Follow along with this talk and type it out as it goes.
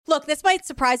Look, this might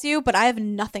surprise you, but I have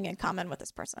nothing in common with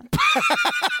this person.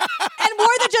 And more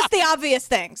than just the obvious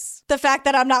things. The fact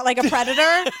that I'm not like a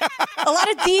predator. A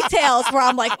lot of details where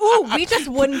I'm like, ooh, we just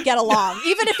wouldn't get along.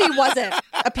 Even if he wasn't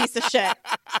a piece of shit.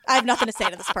 I have nothing to say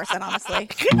to this person, honestly.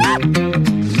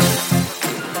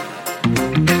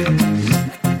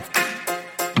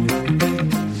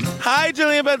 Hi,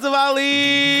 Jillian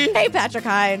Benzavali. Hey, Patrick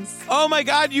Hines. Oh my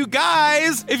God, you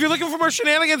guys. If you're looking for more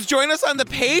shenanigans, join us on the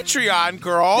Patreon,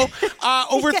 girl.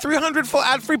 Over 300 full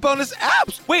ad-free bonus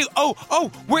apps. Wait,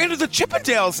 we're into the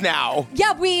Chippendales now.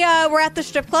 Yeah, we're at the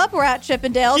strip club. We're at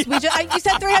Chippendales. Yeah. You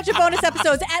said 300 bonus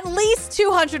episodes. At least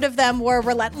 200 of them were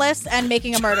Relentless and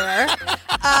Making a Murderer.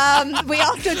 We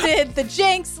also did The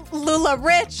Jinx, Lula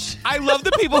Rich. I love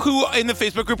the people who in the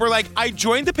Facebook group were like, I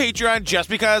joined the Patreon just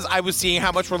because I was seeing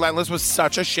how much Relentless was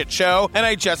such a shit show, and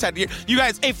I just had to. You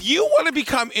guys, if you want to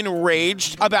become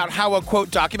enraged about how a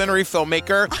quote documentary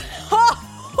filmmaker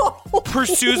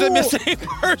pursues a missing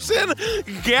person,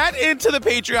 get into the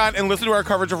Patreon and listen to our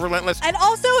coverage of Relentless. And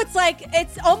also,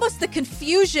 it's almost the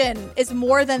confusion is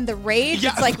more than the rage.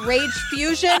 Yeah. It's like rage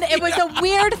fusion. It was a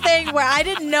weird thing where I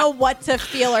didn't know what to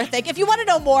feel or think. If you want to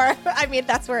know more, I mean,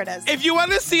 that's where it is. If you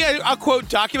want to see a quote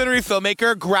documentary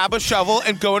filmmaker grab a shovel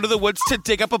and go into the woods to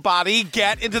dig up a body,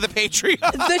 get into the Patreon.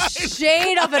 The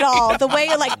shade of it all. The way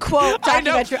you quote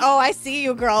documentary. Oh, I see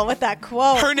you, girl, with that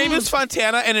quote. Her name is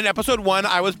Fontana, and in episode 1,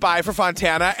 I was bi for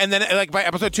Fontana, and then by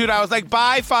episode 2, I was like,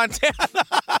 bye, Fontana.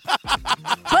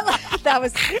 That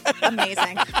was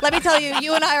amazing. Let me tell you,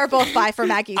 you and I are both bi for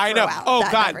Maggie. I know. Oh,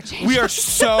 God. We are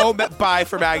so bi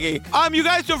for Maggie. You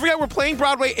guys, don't forget, we're playing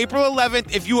Broadway April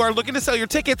 11th. If you are looking to sell your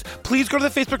tickets, please go to the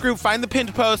Facebook group, find the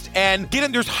pinned post, and get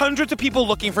in. There's hundreds of people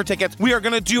looking for tickets. We are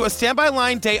going to do a standby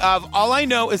line day of. All I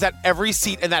know is that every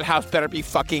seat in that house better be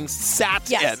fucking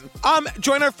sat in.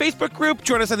 Join our Facebook group.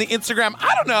 Join us on the Instagram.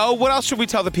 I don't know. What else should we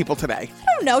tell the people today?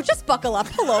 I don't know. Just buckle up,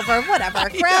 pull over, whatever.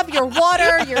 Grab your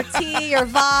water, your tea, your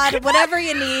VOD, whatever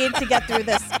you need to get through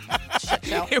this shit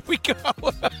show. Here we go.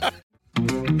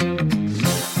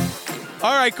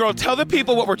 All right, girl, tell the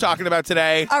people what we're talking about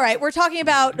today. All right, we're talking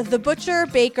about The Butcher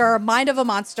Baker, Mind of a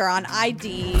Monster on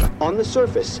ID. On the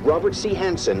surface, Robert C.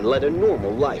 Hansen led a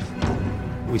normal life.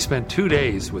 We spent 2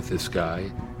 days with this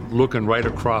guy, looking right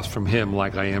across from him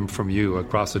like I am from you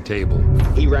across the table.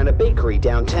 He ran a bakery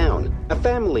downtown, a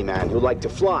family man who liked to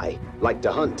fly, liked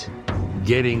to hunt.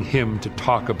 Getting him to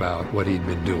talk about what he'd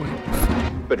been doing.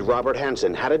 But Robert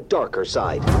Hansen had a darker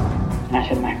side. I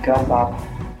said, my God, Bob,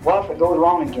 what if it goes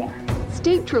wrong again?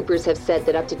 State troopers have said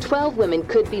that up to 12 women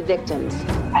could be victims.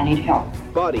 I need help.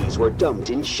 Bodies were dumped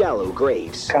in shallow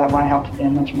graves. God, I want to help today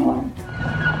much more.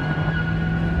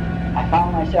 I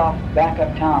found myself back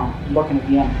uptown looking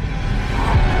again.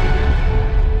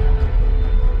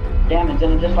 Damn, it's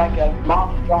just like a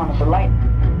moth drawn for light.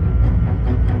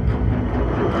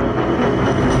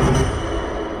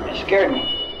 It scared me.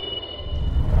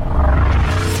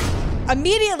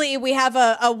 Immediately, we have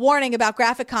a warning about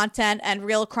graphic content and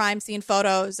real crime scene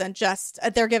photos, and just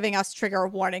they're giving us trigger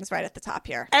warnings right at the top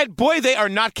here. And boy, they are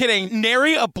not kidding.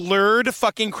 Nary a blurred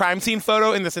fucking crime scene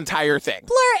photo in this entire thing.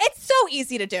 Blur, it's so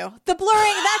easy to do. The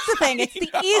blurring, that's the thing. It's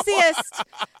the easiest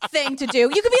thing to do. You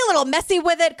can be a little messy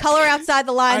with it, color outside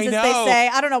the lines, as they say.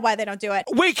 I don't know why they don't do it.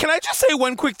 Wait, can I just say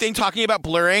one quick thing talking about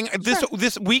blurring? Sure.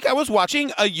 This week, I was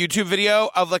watching a YouTube video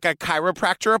of a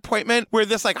chiropractor appointment where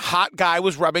this hot guy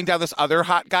was rubbing down this other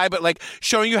hot guy, but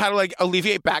showing you how to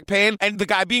alleviate back pain. And the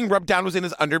guy being rubbed down was in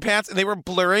his underpants, and they were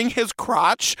blurring his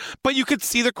crotch, but you could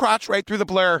see the crotch right through the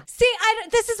blur. See,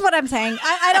 this is what I'm saying.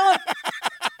 I don't.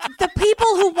 The people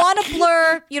who want to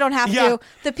blur, you don't have to.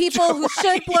 The people who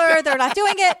should blur, they're not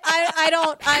doing it. I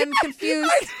don't. I'm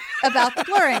confused about the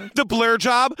blurring. The blur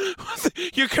job?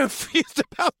 You're confused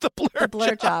about the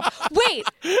blur job. Wait,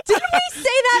 didn't we say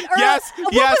that earlier?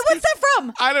 Yes. What's that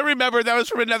from? I don't remember. That was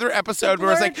from another episode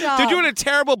where it's they're doing a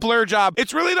terrible blur job.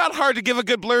 It's really not hard to give a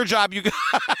good blur job, you guys.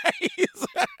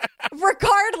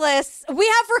 Regardless, we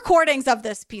have recordings of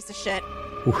this piece of shit.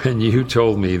 When you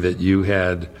told me that you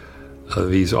had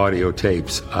these audio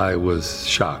tapes, I was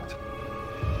shocked.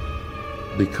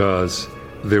 Because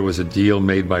there was a deal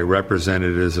made by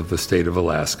representatives of the state of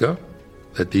Alaska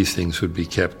that these things would be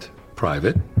kept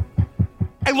private.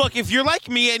 And look, if you're like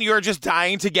me and you're just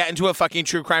dying to get into a fucking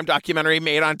true crime documentary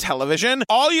made on television,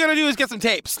 all you gotta do is get some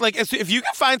tapes. If you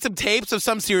can find some tapes of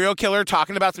some serial killer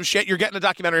talking about some shit, you're getting a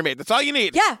documentary made. That's all you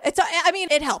need. Yeah,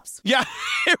 it helps. Yeah,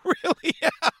 it really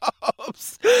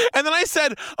helps. And then I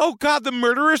said, oh God, the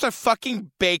murderer's a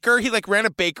fucking baker. He ran a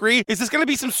bakery. Is this gonna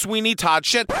be some Sweeney Todd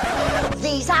shit?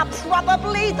 These are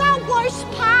probably the worst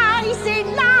pies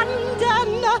in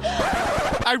London.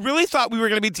 I really thought we were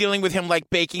going to be dealing with him like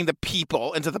baking the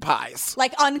people into the pies.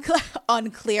 Like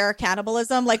unclear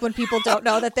cannibalism, like when people don't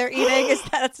know that they're eating.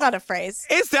 That's not a phrase.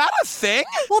 Is that a thing?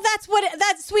 Well,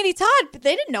 that's Sweeney Todd.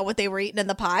 They didn't know what they were eating in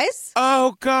the pies.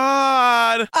 Oh,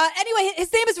 God. Anyway,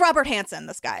 his name is Robert Hansen,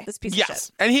 this guy, this piece of shit.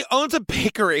 Yes, and he owns a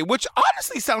bakery, which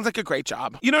honestly sounds like a great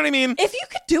job. You know what I mean? If you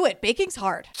could do it, baking's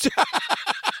hard.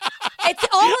 It's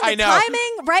all in the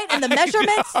timing, right? And the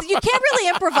measurements. You can't really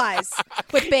improvise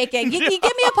with baking. You give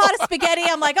me a pot of spaghetti,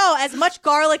 I'm like, oh, as much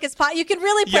garlic as pot. You can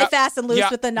really play fast and loose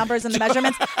with the numbers and the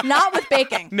measurements. Not with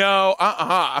baking. No,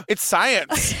 It's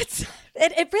science.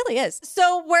 It really is.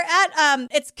 So we're at,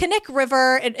 it's Knik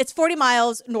River. It's 40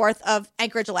 miles north of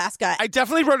Anchorage, Alaska. I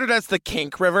definitely wrote it as the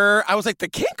Kink River. I was like, the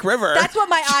Kink River? That's what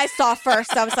my eyes saw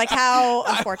first. I was like, how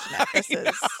unfortunate this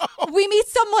is. We meet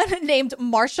someone named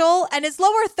Marshall, and his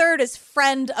lower third is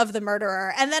friend of the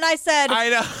murderer. And then I said,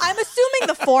 I'm assuming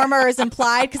the former is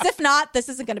implied, because if not, this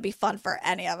isn't going to be fun for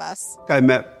any of us. I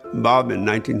met Bob in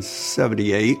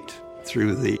 1978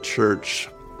 through the church.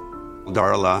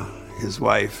 Darla, his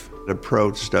wife,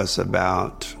 approached us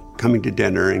about coming to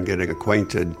dinner and getting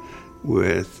acquainted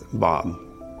with Bob.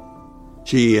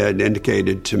 She had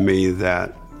indicated to me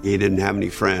that he didn't have any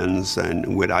friends,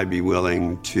 and would I be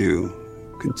willing to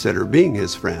consider being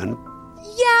his friend?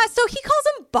 Yeah, so he calls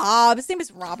him Bob. His name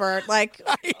is Robert, like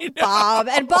Bob.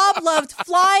 And Bob loved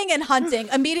flying and hunting.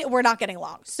 We're not getting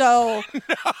along. So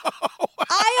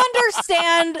I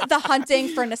understand the hunting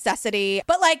for necessity,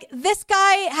 but like this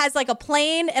guy has like a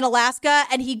plane in Alaska,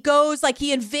 and he goes, like,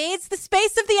 he invades the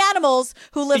space of the animals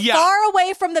who live far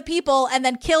away from the people and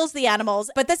then kills the animals.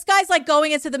 But this guy's like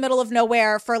going into the middle of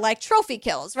nowhere for like trophy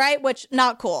kills, right? Which,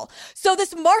 not cool. So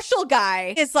this Marshall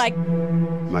guy is like...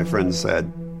 My friend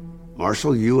said,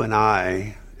 Marshall, you and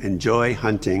I enjoy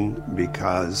hunting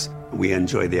because we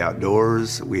enjoy the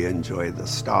outdoors, we enjoy the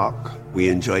stock, we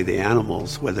enjoy the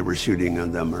animals, whether we're shooting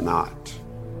on them or not.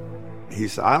 He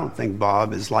said, I don't think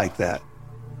Bob is like that.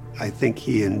 I think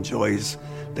he enjoys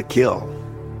the kill.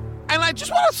 And I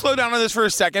just want to slow down on this for a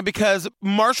second, because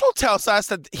Marshall tells us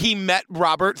that he met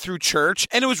Robert through church,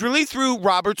 and it was really through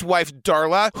Robert's wife,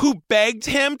 Darla, who begged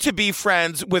him to be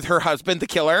friends with her husband, the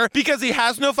killer, because he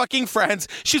has no fucking friends.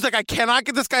 She's like, I cannot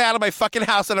get this guy out of my fucking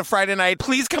house on a Friday night.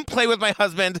 Please come play with my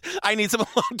husband. I need some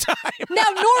alone time. Now,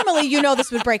 normally, this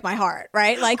would break my heart,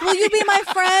 right? Like, will you be my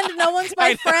friend? No one's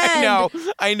my friend.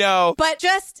 I know. But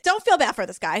just don't feel bad for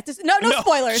this guy. No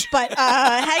spoilers, but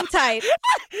hang tight.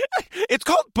 It's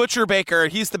called Butcher Baker.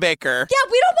 He's the baker.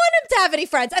 Yeah, we don't want him to have any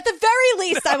friends. At the very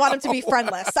least, I want him to be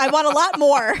friendless. I want a lot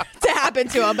more to happen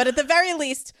to him, but at the very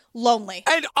least, lonely.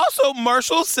 And also,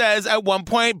 Marshall says at one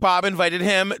point Bob invited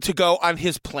him to go on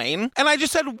his plane. And I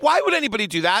just said, why would anybody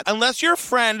do that unless your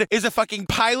friend is a fucking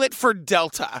pilot for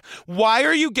Delta? Why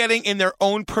are you getting in their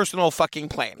own personal fucking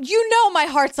plane? My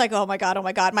heart's like, oh my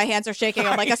God. My hands are shaking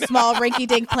on like a small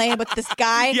rinky-dink plane with this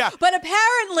guy. Yeah. But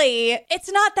apparently, it's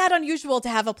not that unusual to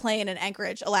have a plane in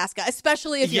Anchorage, Alaska,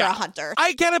 especially if you're a hunter.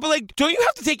 I get it, but like, don't you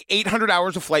have to take 800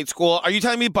 hours of flight school? Are you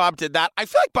telling me Bob did that? I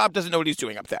feel like Bob doesn't know what he's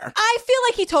doing up there. I feel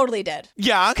like he totally did.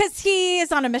 Yeah. Because he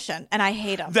is on a mission, and I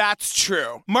hate him. That's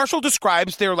true. Marshall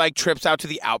describes their like trips out to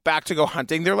the outback to go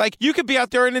hunting. They're like, you could be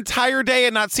out there an entire day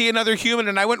and not see another human.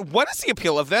 And I went, what is the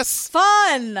appeal of this?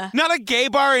 Fun. Not a gay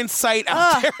bar in sight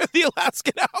out there in the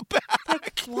Alaskan outback.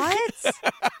 Like, what?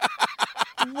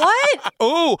 What?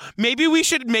 Oh, maybe we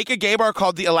should make a gay bar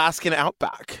called the Alaskan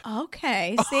Outback.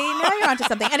 Okay. See, now you're onto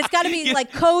something. And it's got to be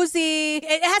like cozy.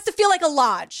 It has to feel like a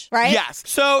lodge, right? Yes.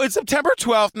 So it's September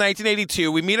 12th,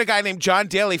 1982. We meet a guy named John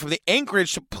Daly from the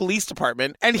Anchorage Police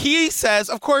Department. And he says,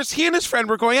 of course, he and his friend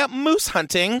were going out moose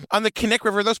hunting on the Knik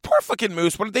River. Those poor fucking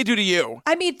moose. What did they do to you?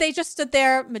 I mean, they just stood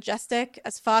there majestic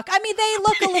as fuck. I mean, they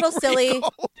look a little silly.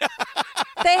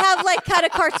 They have like kind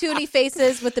of cartoony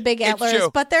faces with the big antlers,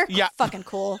 but they're fucking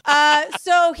cool.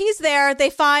 So he's there. They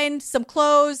find some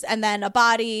clothes and then a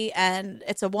body, and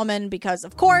it's a woman because,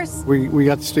 of course. We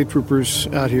got the state troopers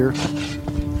out here.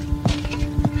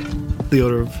 The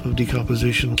odor of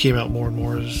decomposition came out more and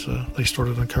more as they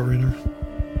started uncovering her.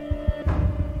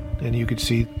 And you could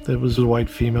see that it was a white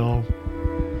female.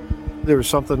 There was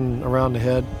something around the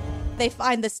head. They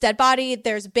find this dead body.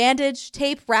 There's bandage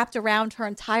tape wrapped around her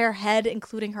entire head,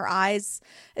 including her eyes.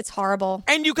 It's horrible.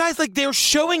 And you guys, like, they're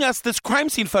showing us this crime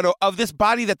scene photo of this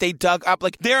body that they dug up.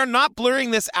 Like, they're not blurring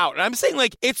this out. And I'm saying,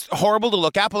 like, it's horrible to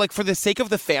look at, but, like, for the sake of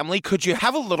the family, could you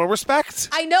have a little respect?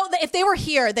 I know that if they were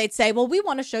here, they'd say, well, we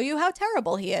want to show you how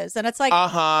terrible he is. And it's like,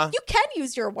 you can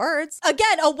use your words.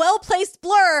 Again, a well-placed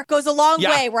blur goes a long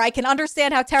way where I can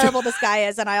understand how terrible this guy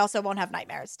is, and I also won't have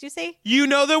nightmares. Do you see? You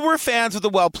know that we're fans of the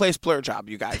well-placed blur blur job,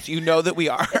 you guys. You know that we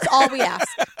are. It's all we ask.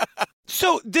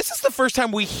 So this is the first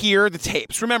time we hear the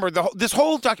tapes. Remember, this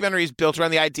whole documentary is built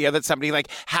around the idea that somebody like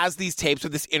has these tapes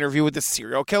of this interview with this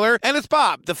serial killer, and it's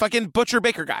Bob, the fucking butcher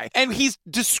baker guy, and he's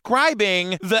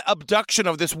describing the abduction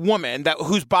of this woman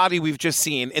whose body we've just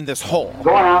seen in this hole.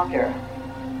 Going out there,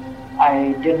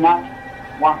 I did not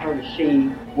want her to see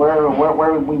where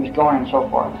we was going and so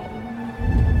forth.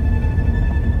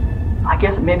 I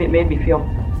guess maybe it made me feel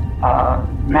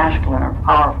masculine or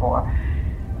powerful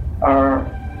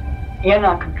or in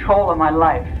control of my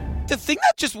life. The thing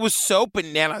that just was so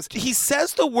bananas, he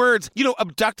says the words,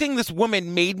 abducting this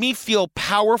woman made me feel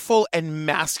powerful and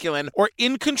masculine or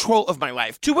in control of my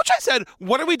life. To which I said,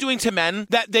 what are we doing to men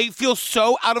that they feel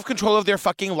so out of control of their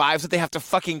fucking lives that they have to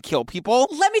fucking kill people?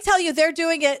 Let me tell you, they're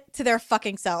doing it to their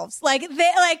fucking selves.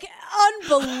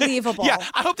 Unbelievable. Yeah,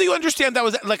 I hope that you understand that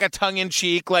was like a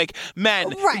tongue-in-cheek,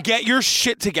 men, get your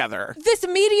shit together. This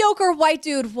mediocre white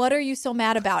dude, what are you so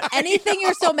mad about? Anything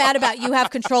you're so mad about, you have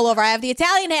control over. I have the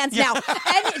Italian hands now.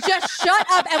 And just shut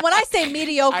up. And when I say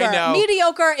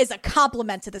mediocre is a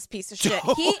compliment to this piece of shit.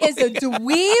 He is a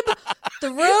dweeb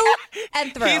through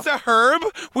and through. He's a herb?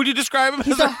 Would you describe him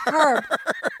as a herb?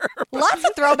 Lots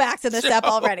of throwbacks in this ep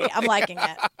already. I'm liking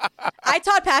it. I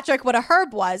taught Patrick what a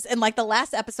herb was in the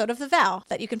last episode of The Vow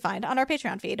that you can find on our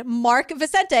Patreon feed. Mark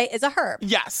Vicente is a herb.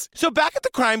 Yes. So back at the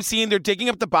crime scene, they're digging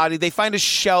up the body. They find a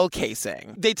shell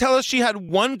casing. They tell us she had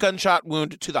one gunshot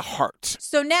wound to the heart.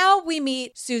 So now we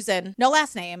meet Susan. No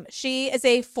last name. She is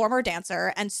a former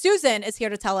dancer, and Susan is here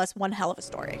to tell us one hell of a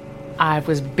story. I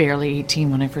was barely 18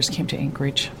 when I first came to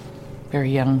Anchorage.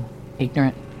 Very young,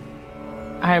 ignorant.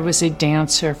 I was a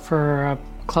dancer for a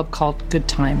club called Good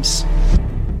Times.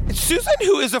 Susan,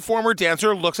 who is a former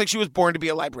dancer, looks like she was born to be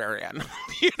a librarian.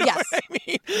 You know what I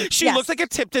mean? She looks like a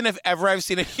Tipton if ever I've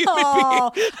seen a human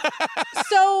being.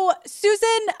 So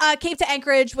Susan came to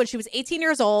Anchorage when she was 18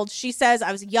 years old. She says,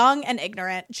 I was young and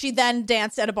ignorant. She then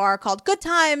danced at a bar called Good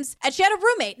Times, and she had a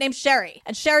roommate named Sherry.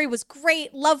 And Sherry was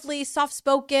great, lovely,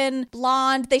 soft-spoken,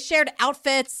 blonde. They shared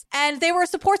outfits, and they were a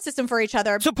support system for each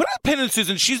other. So put a pin in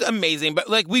Susan. She's amazing. But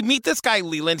we meet this guy,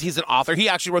 Leland. He's an author. He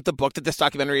actually wrote the book that this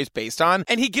documentary is based on.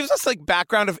 And he gives us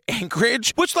background of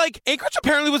Anchorage, which Anchorage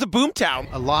apparently was a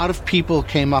boomtown. A lot of people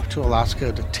came up to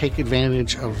Alaska to take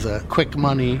advantage of the quick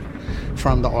money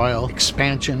from the oil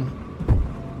expansion.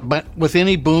 But with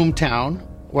any boomtown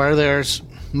where there's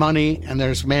money and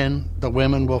there's men, the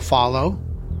women will follow.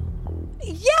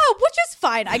 Yeah, which is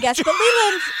fine, I guess. But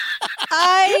Leland,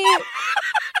 I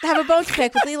have a bone to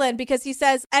pick with Leland because he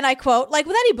says, and I quote, with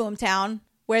any boomtown,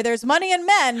 where there's money and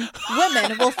men,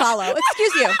 women will follow.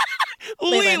 Excuse you.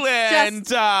 Leland.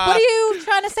 What are you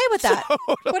trying to say with that?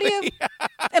 Totally, what are you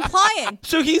implying?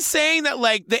 So he's saying that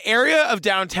the area of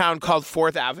downtown called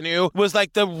 4th Avenue was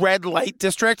the red light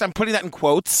district. I'm putting that in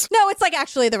quotes. No, it's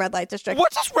actually the red light district.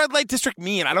 What does red light district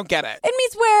mean? I don't get it. It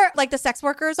means where the sex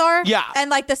workers are. Yeah.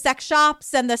 And the sex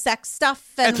shops and the sex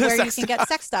stuff and where you can get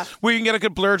sex stuff. Where you can get a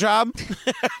good blur job.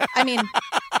 I mean,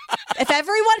 if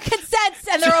everyone consents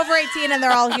and they're over 18 and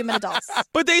they're all human adults.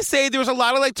 But they say there was a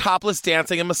lot of topless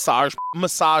dancing and massage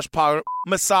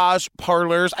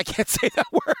parlors. I can't say that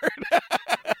word.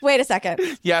 Wait a second.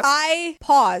 Yes. I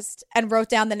paused and wrote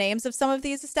down the names of some of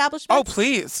these establishments. Oh,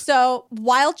 please. So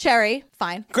Wild Cherry,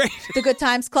 fine. Great. The Good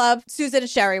Times Club, Susan and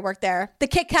Sherry worked there. The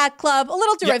Kit Kat Club, a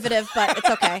little derivative, but it's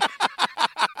okay.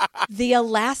 The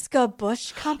Alaska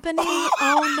Bush Company?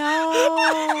 Oh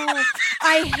no.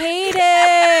 I hate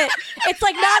it. It's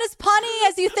not as punny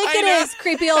as you think it is,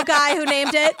 creepy old guy who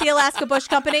named it, the Alaska Bush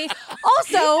Company.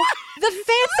 Also, the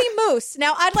Fancy Moose.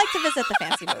 Now, I'd like to visit the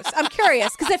Fancy Moose. I'm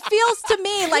curious because it feels to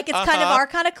me like it's kind of our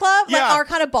kind of club, our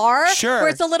kind of bar. Sure. Where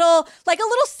it's a little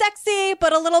sexy,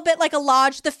 but a little bit like a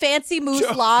lodge, the Fancy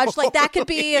Moose Lodge. That could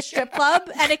be a strip club,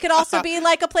 and it could also be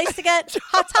a place to get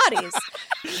hot toddies.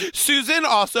 Susan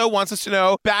also wants us to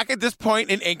know, back at this point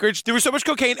in Anchorage, there was so much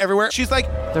cocaine everywhere. She's like,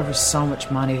 there was so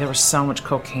much money. There was so much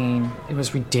cocaine. It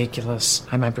was ridiculous.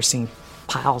 I remember seeing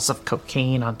piles of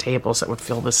cocaine on tables that would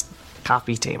fill this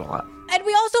coffee table up. And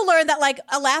we also learned that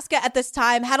Alaska at this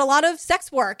time had a lot of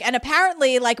sex work, and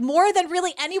apparently more than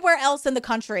really anywhere else in the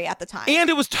country at the time. And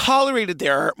it was tolerated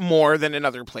there more than in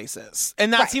other places.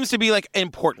 And that seems to be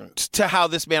important to how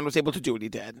this man was able to do what he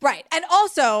did. Right. And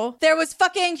also there was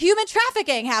fucking human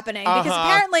trafficking happening because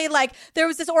apparently there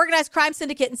was this organized crime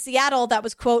syndicate in Seattle that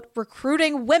was, quote,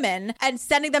 recruiting women and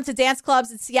sending them to dance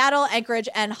clubs in Seattle, Anchorage,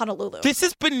 and Honolulu. This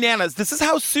is bananas. This is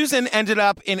how Susan ended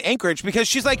up in Anchorage because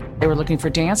she's they were looking for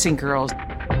dancing girls.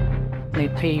 They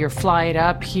pay your flight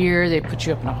up here. They put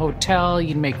you up in a hotel.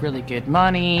 You'd make really good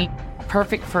money.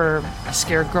 Perfect for a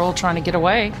scared girl trying to get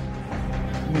away.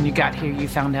 When you got here, you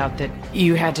found out that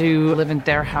you had to live in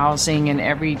their housing, and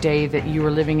every day that you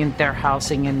were living in their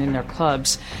housing and in their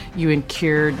clubs, you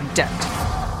incurred debt.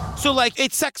 So, like,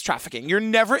 it's sex trafficking. You're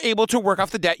never able to work off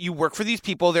the debt. You work for these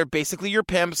people. They're basically your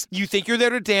pimps. You think you're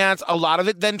there to dance. A lot of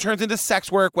it then turns into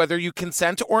sex work, whether you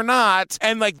consent or not.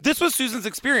 And, like, this was Susan's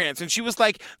experience. And she was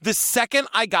like, the second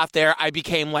I got there, I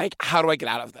became like, how do I get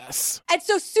out of this? And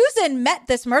so Susan met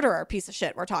this murderer piece of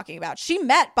shit we're talking about. She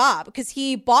met Bob because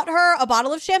he bought her a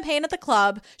bottle of champagne at the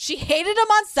club. She hated him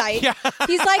on sight. Yeah.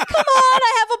 He's like, come on,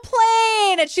 I have a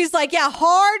plane. And she's like, yeah,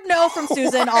 hard no from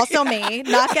Susan. Also me.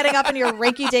 Not getting up in your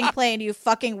rinky-dink plane, you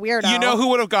fucking weirdo. You know who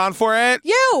would have gone for it?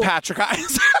 You. Patrick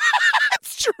Hines.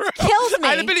 It's true. Kills me.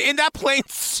 I'd have been in that plane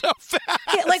so fast.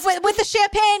 Yeah, like with the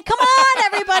champagne. Come on,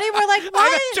 everybody. We're like,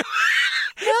 what?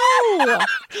 No.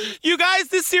 You guys,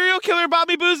 this serial killer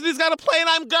Bobby Boosley's got a plane.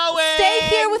 I'm going. Stay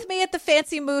here with me at the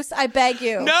Fancy Moose. I beg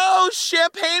you. No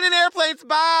champagne and airplanes.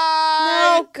 Bye.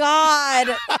 Oh,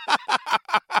 God.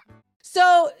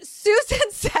 So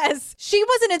Susan says she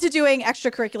wasn't into doing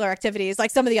extracurricular activities like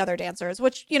some of the other dancers,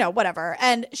 which, you know, whatever.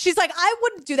 And she's like, I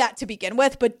wouldn't do that to begin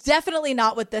with, but definitely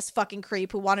not with this fucking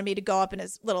creep who wanted me to go up in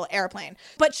his little airplane.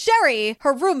 But Sherry,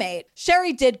 her roommate,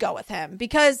 Sherry did go with him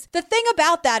because the thing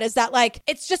about that is that, like,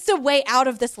 it's just a way out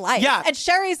of this life. Yeah. And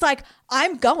Sherry's like,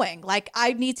 I'm going. Like,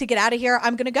 I need to get out of here.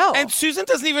 I'm going to go. And Susan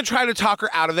doesn't even try to talk her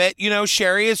out of it. You know,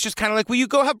 Sherry is just kind of like, will you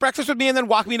go have breakfast with me and then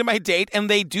walk me to my date? And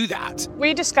they do that.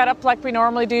 We just got up like we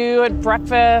normally do at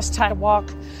breakfast, had to walk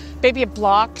maybe a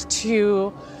block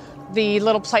to the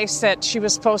little place that she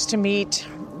was supposed to meet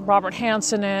Robert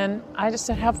Hansen in. I just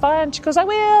said, have fun. She goes, I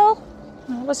will.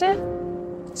 That was it.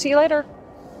 See you later.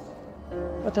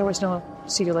 But there was no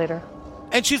see you later.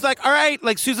 And she's like, all right,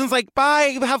 like Susan's like,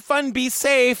 bye, have fun, be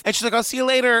safe. And she's like, I'll see you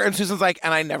later. And Susan's like,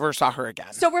 and I never saw her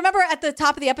again. So remember at the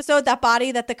top of the episode, that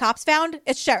body that the cops found?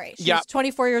 It's Sherry. She's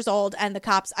 24 years old and the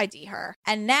cops ID her.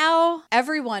 And now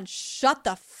everyone shut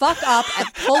the fuck up and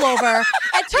pull over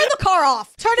and turn the car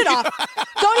off. Turn it off.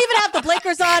 Don't even have the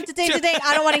blinkers on. Ding.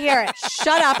 I don't want to hear it.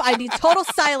 Shut up. I need total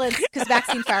silence because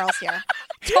Maxine Farrell's here.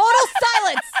 Total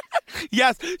silence.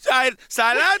 Yes.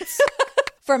 Silence.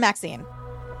 For Maxine.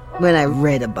 When I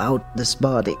read about this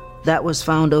body that was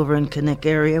found over in Connect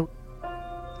area,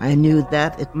 I knew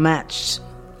that it matched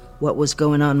what was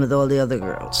going on with all the other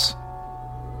girls.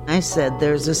 I said,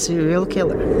 there's a serial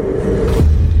killer.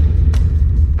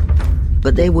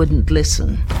 But they wouldn't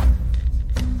listen.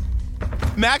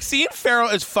 Maxine Farrell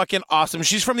is fucking awesome.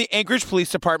 She's from the Anchorage Police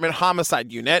Department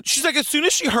Homicide Unit. She's like, as soon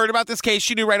as she heard about this case,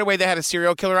 she knew right away they had a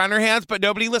serial killer on her hands, but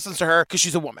nobody listens to her because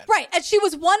she's a woman. Right. And she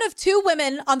was one of two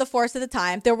women on the force at the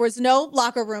time. There was no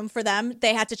locker room for them.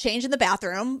 They had to change in the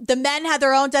bathroom. The men had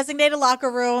their own designated locker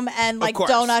room and like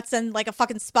donuts and like a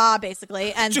fucking spa,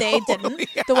 basically. And they didn't.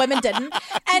 Yeah. The women didn't.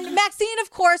 And Maxine,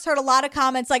 of course, heard a lot of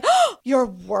comments like, oh, you're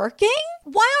working?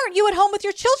 Why aren't you at home with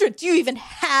your children? Do you even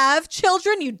have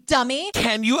children, you dummy?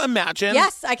 Can you imagine?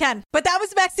 Yes, I can. But that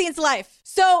was Maxine's life.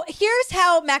 So here's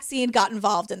how Maxine got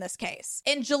involved in this case.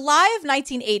 In July of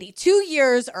 1980, 2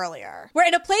 years earlier, we're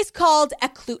in a place called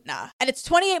Eklutna, and it's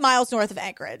 28 miles north of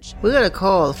Anchorage. We got a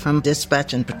call from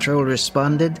dispatch and patrol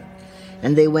responded,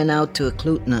 and they went out to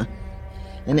Eklutna,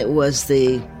 and it was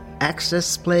the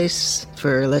access place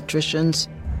for electricians.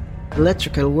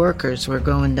 Electrical workers were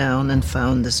going down and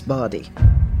found this body.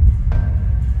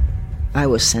 I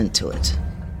was sent to it.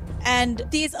 And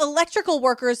these electrical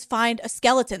workers find a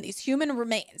skeleton, these human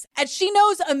remains. And she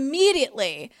knows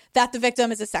immediately that the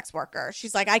victim is a sex worker.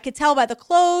 She's like, I could tell by the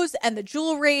clothes and the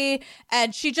jewelry.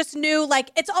 And she just knew,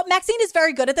 like, Maxine is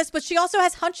very good at this, but she also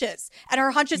has hunches. And her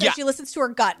hunches, and she listens to her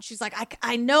gut. She's like,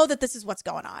 I know that this is what's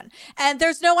going on. And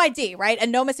there's no ID, right?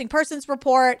 And no missing persons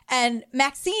report. And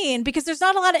Maxine, because there's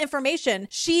not a lot of information,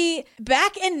 she,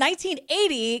 back in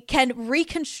 1980, can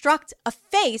reconstruct a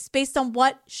face based on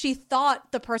what she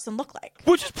thought the person look like.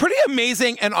 Which is pretty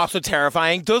amazing and also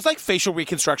terrifying. Those like facial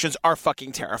reconstructions are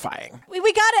fucking terrifying. We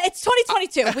gotta, it's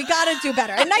 2022. We gotta do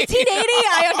better. In 1980,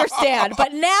 I understand.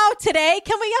 But now, today,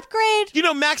 can we upgrade? You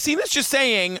know, Maxine is just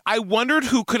saying, I wondered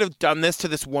who could have done this to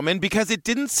this woman because it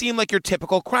didn't seem like your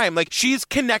typical crime. Like, she's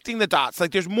connecting the dots.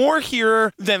 Like, there's more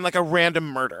here than like a random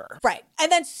murder. Right.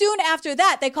 And then soon after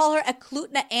that, they call her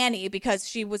Eklutna Annie because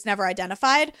she was never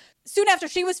identified. soon after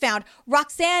she was found,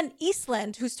 Roxanne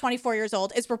Eastland, who's 24 years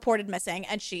old, is reported missing,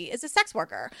 and she is a sex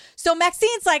worker. So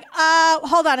Maxine's like,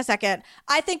 hold on a second.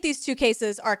 I think these two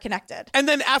cases are connected. And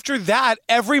then after that,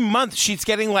 every month she's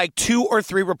getting like 2 or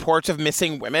 3 reports of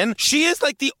missing women. She is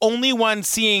like the only one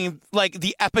seeing like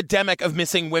the epidemic of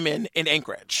missing women in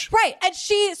Anchorage. Right. And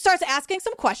she starts asking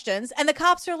some questions, and the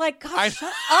cops are like, God,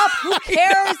 shut up. Who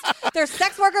cares? They're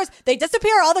sex workers. They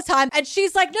disappear all the time. And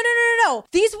she's like, no.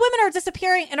 These women are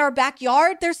disappearing in our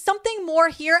backyard. There's something more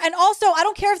here. And also, I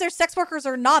don't care if they're sex workers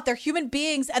or not. They're human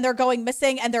beings and they're going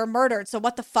missing and they're murdered. So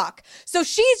what the fuck? So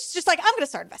she's just like, I'm going to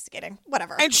start investigating.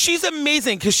 Whatever. And she's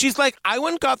amazing because she's like, I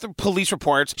went and got the police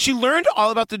reports. She learned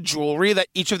all about the jewelry that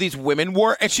each of these women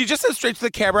wore. And she just says straight to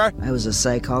the camera. I was a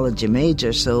psychology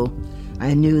major, so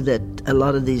I knew that a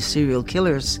lot of these serial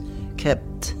killers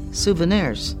kept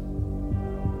souvenirs.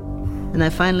 And I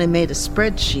finally made a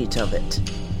spreadsheet of it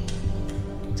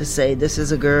to say, this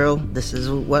is a girl, this is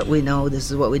what we know, this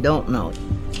is what we don't know.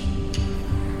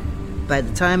 By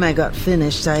the time I got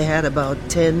finished, I had about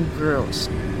 10 girls.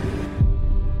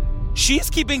 She's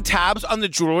keeping tabs on the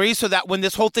jewelry so that when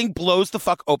this whole thing blows the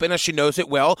fuck open, as she knows it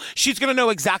will, she's going to know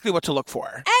exactly what to look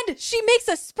for. And she makes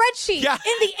a spreadsheet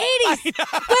in the 80s. Wait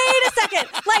a second.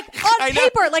 Like on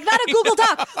paper, like not a Google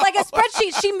Doc, like a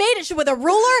spreadsheet. She made it with a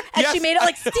ruler and she made it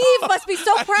like Steve must be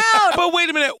so proud. But wait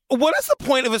a minute. What is the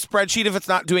point of a spreadsheet if it's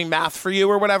not doing math for you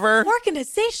or whatever?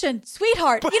 Organization,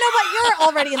 sweetheart. You know what? You're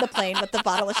already in the plane with the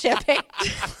bottle of champagne.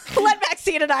 Let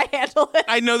Maxine and I handle it.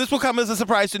 I know this will come as a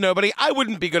surprise to nobody. I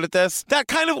wouldn't be good at this. That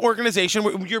kind of organization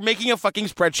where you're making a fucking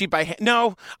spreadsheet by hand.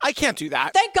 No, I can't do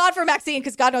that. Thank God for Maxine,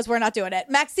 because God knows we're not doing it.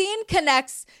 Maxine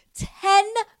connects 10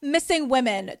 missing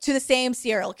women to the same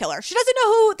serial killer. She doesn't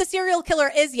know who the serial killer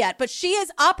is yet, but she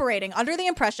is operating under the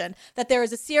impression that there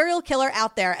is a serial killer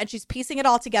out there, and she's piecing it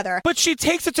all together. But she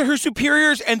takes it to her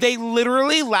superiors, and they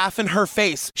literally laugh in her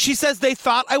face. She says they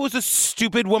thought I was a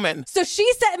stupid woman. So she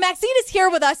said, Maxine is here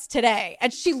with us today,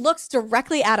 and she looks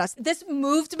directly at us. This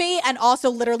moved me and also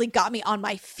literally got me on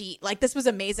my feet. Like, this was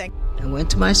amazing. I went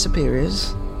to my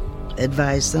superiors,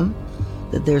 advised them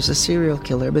that there's a serial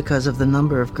killer because of the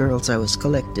number of girls I was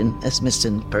collecting as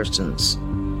missing persons.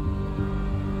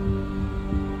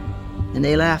 And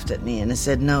they laughed at me and they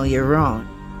said, no, you're wrong.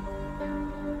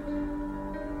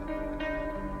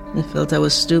 I felt I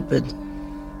was stupid.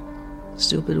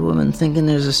 Stupid woman thinking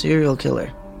there's a serial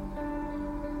killer.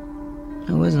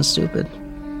 I wasn't stupid.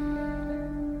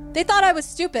 They thought I was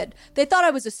stupid. They thought I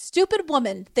was a stupid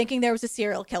woman thinking there was a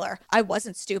serial killer. I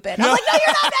wasn't stupid. I'm like, no,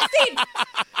 you're not, Maxine!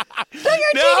 No, you're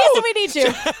a genius and we need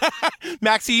you.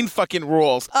 Maxine fucking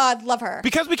rules. I love her.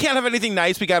 Because we can't have anything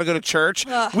nice, we got to go to church.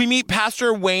 We meet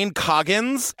Pastor Wayne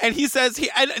Coggins, and he says,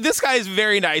 and this guy is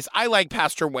very nice. I like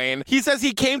Pastor Wayne. He says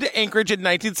he came to Anchorage in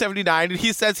 1979, and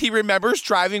he says he remembers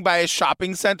driving by a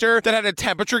shopping center that had a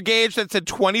temperature gauge that said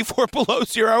 24 below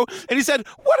zero. And he said,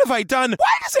 what have I done?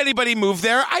 Why does anybody move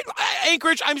there?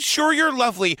 Anchorage, I'm sure you're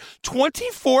lovely.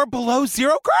 24 below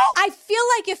zero, girl? I feel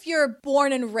like if you're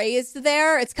born and raised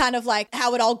there, it's kind of like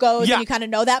how it all goes and you kind of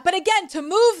know that. But again, to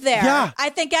move there, I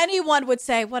think anyone would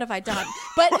say, what have I done?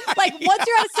 But like once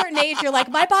you're at a certain age, you're like,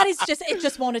 my body's it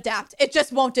just won't adapt. It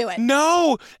just won't do it.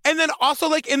 No. And then also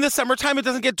like in the summertime, it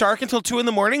doesn't get dark until 2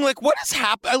 a.m. Like what is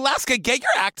happening? Alaska, get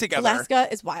your act together.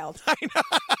 Was wild. I know.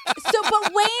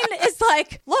 But Wayne is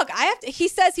like, look, he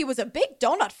says he was a big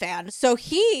donut fan. So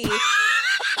he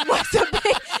was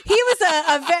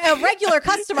a regular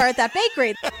customer at that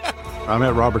bakery. I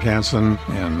met Robert Hansen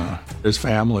and his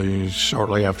family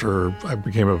shortly after I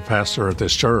became a pastor at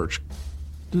this church.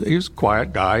 He was a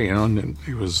quiet guy, and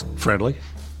he was friendly,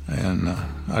 and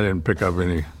I didn't pick up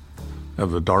any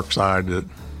of the dark side that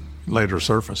later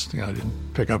surfaced. I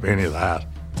didn't pick up any of that.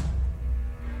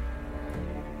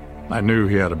 I knew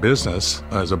he had a business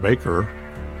as a baker.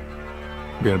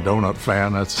 Being a donut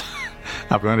fan,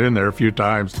 I've gone in there a few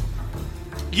times.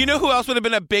 You know who else would have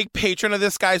been a big patron of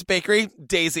this guy's bakery?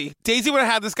 Daisy. Daisy would have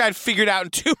had this guy figured out in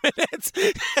 2 minutes.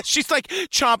 She's like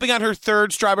chomping on her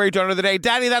 3rd strawberry donut of the day.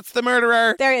 Daddy, that's the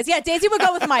murderer. There he is. Yeah, Daisy would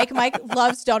go with Mike. Mike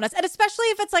loves donuts. And especially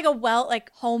if it's like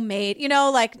homemade,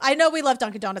 like I know we love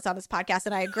Dunkin' Donuts on this podcast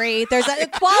and I agree. There's a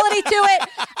quality to it.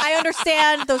 I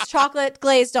understand those chocolate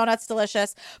glazed donuts,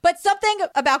 delicious. But something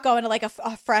about going to like a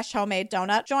fresh homemade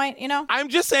donut joint, I'm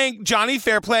just saying Johnny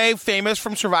Fairplay, famous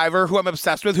from Survivor, who I'm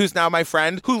obsessed with, who's now my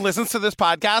friend. who listens to this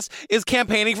podcast is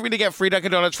campaigning for me to get free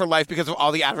Dunkin' Donuts for life because of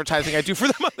all the advertising I do for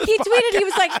them on this He podcast. tweeted, he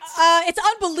was like, it's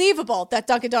unbelievable that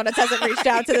Dunkin' Donuts hasn't reached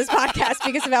out to this podcast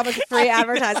because of how much free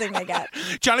advertising they get.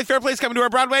 Johnny Fairplay's coming to our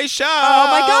Broadway show. Oh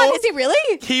my God, is he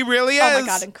really? He really is. Oh my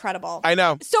God, incredible. I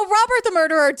know. So Robert the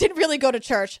murderer didn't really go to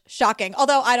church. Shocking.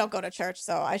 Although I don't go to church,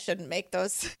 so I shouldn't make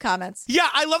those comments. Yeah,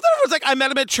 I love that everyone's like, I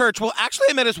met him at church. Well, actually,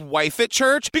 I met his wife at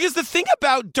church because the thing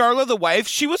about Darla the wife,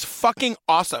 she was fucking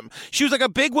awesome. She was like a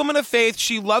big woman of faith.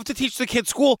 She loved to teach the kids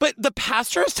school. But the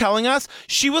pastor is telling us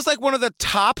she was like one of the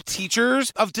top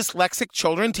teachers of dyslexic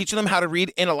children, teaching them how to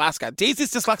read in Alaska.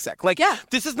 Daisy's dyslexic. Like,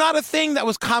 this is not a thing that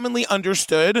was commonly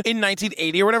understood in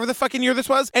 1980 or whatever the fucking year this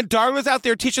was. And Darla's out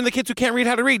there teaching the kids who can't read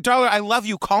how to read. Darla, I love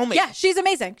you. Call me. Yeah, she's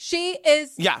amazing. She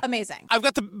is amazing. I've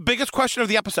got the biggest question of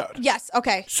the episode. Yes,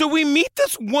 okay. So we meet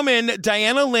this woman,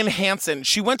 Diana Lynn Hansen.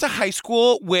 She went to high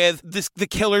school with the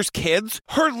killer's kids.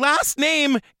 Her last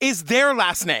name is their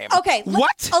last name. Okay.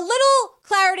 What? A little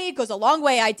clarity goes a long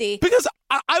way, ID. Because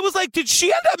I was like, did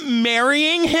she end up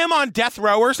marrying him on death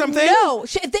row or something? No,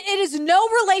 it is no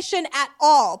relation at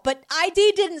all. But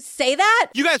ID didn't say that.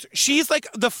 You guys, she's like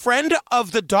the friend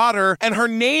of the daughter, and her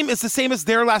name is the same as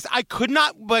their last. I could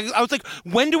not, like, I was like,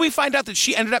 when do we find out that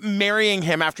she ended up marrying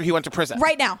him after he went to prison?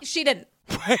 Right now. She didn't.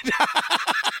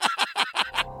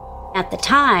 At the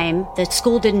time, the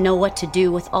school didn't know what to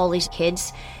do with all these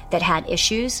kids that had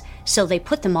issues, so they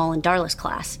put them all in Darla's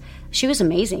class. She was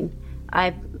amazing.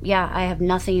 I have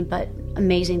nothing but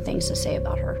amazing things to say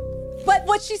about her. But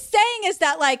what she's saying is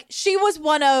that, like, she was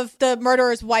one of the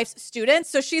murderer's wife's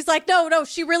students. So she's like, no,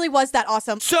 she really was that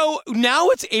awesome. So now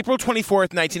it's April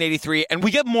 24th, 1983, and we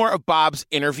get more of Bob's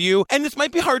interview. And this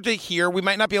might be hard to hear. We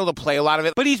might not be able to play a lot of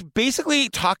it. But he's basically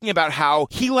talking about how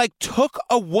he, like, took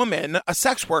a woman, a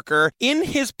sex worker, in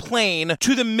his plane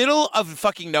to the middle of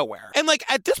fucking nowhere. And, like,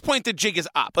 at this point, the jig is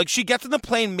up. Like, she gets in the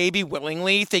plane maybe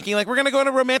willingly, thinking, like, we're going to go on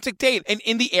a romantic date. And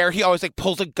in the air, he always, like,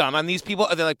 pulls a gun on these people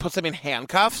and then, like, puts them in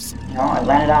handcuffs. You know, I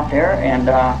landed out there, and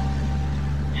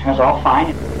it was all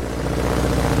fine.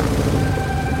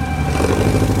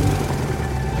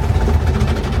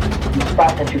 The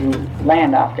spot that you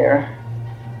land out there,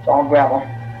 it's all gravel.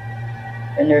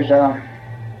 And there's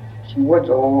some woods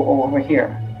over here.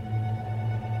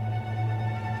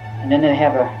 And then they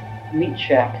have a meat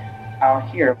shack out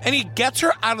here. And he gets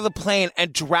her out of the plane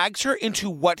and drags her into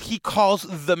what he calls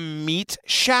the meat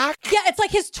shack. Yeah, it's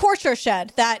like his torture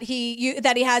shed that he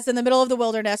has in the middle of the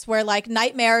wilderness where, like,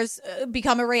 nightmares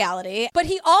become a reality. But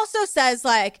he also says,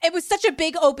 like, it was such a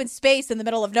big open space in the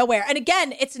middle of nowhere. And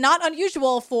again, it's not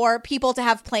unusual for people to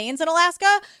have planes in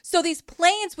Alaska. So these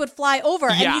planes would fly over.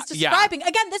 And he's describing,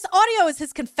 again, this audio is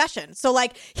his confession. So,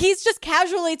 like, he's just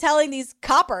casually telling these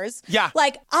coppers,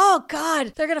 like, oh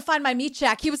God, they're going to find my meat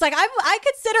shack. He was like, I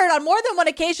considered on more than one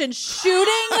occasion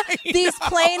shooting these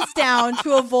planes down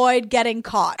to avoid getting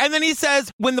caught. And then he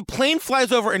says when the plane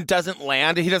flies over and doesn't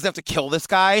land, and he doesn't have to kill this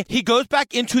guy, he goes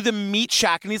back into the meat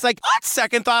shack and he's like, on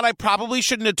second thought, I probably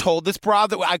shouldn't have told this broad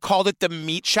that I called it the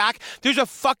meat shack. There's a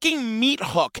fucking meat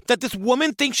hook that this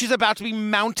woman thinks she's about to be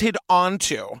mounted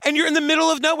onto. And you're in the middle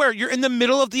of nowhere. You're in the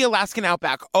middle of the Alaskan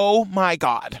outback. Oh my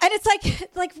God. And it's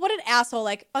like what an asshole.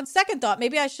 Like, on second thought,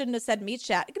 maybe I shouldn't have said meat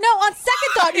shack. No, on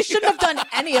second thought, you shouldn't have done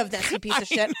any of this, you piece of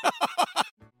shit.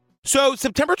 So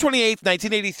September 28th,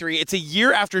 1983, it's a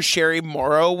year after Sherry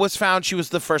Morrow was found. She was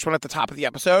the first one at the top of the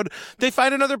episode. They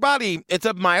find another body. It's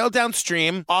a mile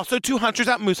downstream. Also, 2 hunters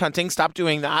out moose hunting. Stop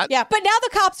doing that. Yeah, but now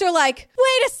the cops are like,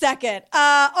 wait a second.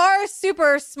 Our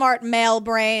super smart male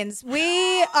brains,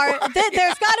 there's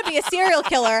got to be a serial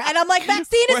killer. And I'm like,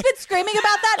 Maxine has been screaming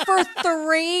about that for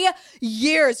 3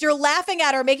 years. You're laughing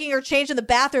at her, making her change in the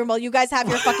bathroom while you guys have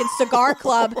your fucking cigar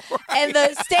club and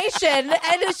the station.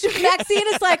 And Maxine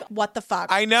is like, what the fuck?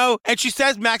 I know. And she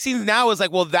says Maxine now is like,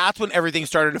 well, that's when everything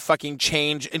started to fucking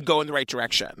change and go in the right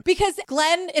direction. Because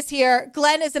Glenn is here.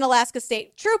 Glenn is an Alaska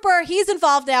State Trooper. He's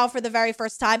involved now for the very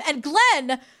first time. And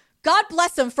Glenn, God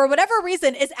bless him, for whatever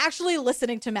reason, is actually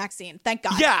listening to Maxine. Thank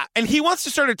God. Yeah, and he wants to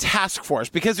start a task force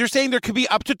because they're saying there could be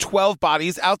up to 12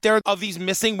 bodies out there of these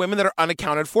missing women that are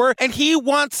unaccounted for, and he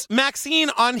wants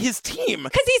Maxine on his team.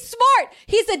 Because he's smart.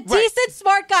 He's a decent,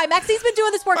 smart guy. Maxine's been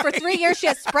doing this work for 3 years. She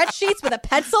has spreadsheets with a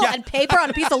pencil and paper on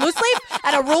a piece of loose leaf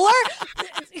and a ruler.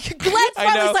 Glenn's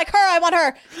probably like, I want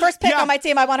her. First pick on my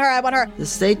team. I want her. The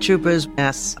state troopers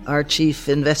asked our chief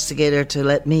investigator to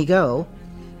let me go,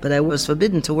 but I was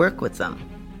forbidden to work with them.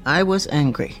 I was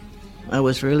angry. I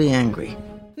was really angry.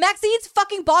 Maxine's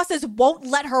fucking bosses won't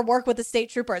let her work with the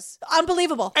state troopers.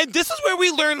 Unbelievable. And this is where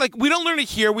we learn, like, we don't learn it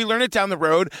here, we learn it down the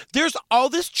road. There's all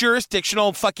this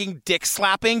jurisdictional fucking dick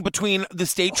slapping between the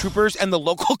state troopers and the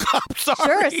local cops.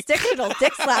 Jurisdictional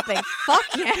dick slapping. Fuck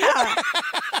yeah.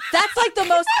 That's like the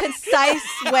most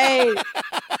concise way.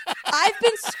 I've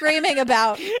been screaming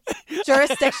about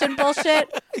jurisdiction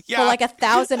bullshit for like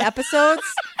 1,000 episodes,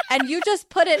 and you just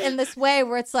put it in this way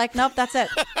where it's like, nope, that's it.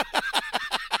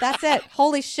 That's it.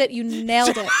 Holy shit, you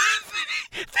nailed it.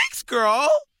 Thanks, girl.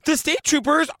 The state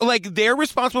troopers, like, they're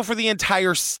responsible for the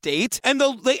entire state, and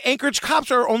the Anchorage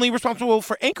cops are only responsible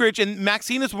for Anchorage, and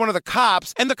Maxine is one of the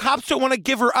cops, and the cops don't want to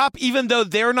give her up even though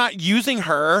they're not using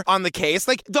her on the case.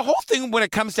 Like, the whole thing when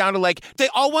it comes down to, like, they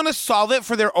all want to solve it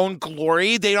for their own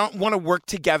glory. They don't want to work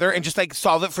together and just, like,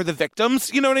 solve it for the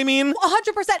victims. You know what I mean? 100%.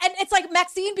 And it's like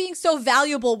Maxine being so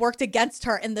valuable worked against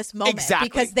her in this moment. Exactly.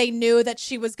 Because they knew that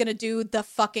she was going to do the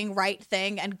fucking right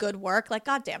thing and good work. Like,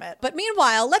 God damn it. But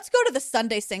meanwhile, let's go to the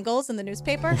Sunday Singles in the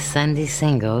newspaper. The Sunday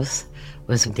Singles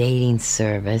was a dating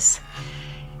service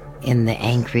in the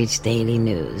Anchorage Daily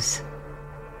News.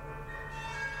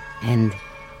 And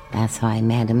that's how I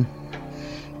met him,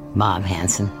 Bob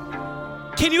Hansen.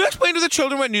 Can you explain to the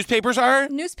children what newspapers are?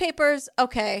 Newspapers,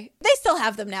 okay. They still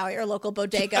have them now at your local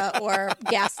bodega or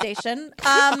gas station.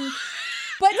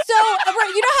 But so,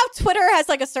 you know how Twitter has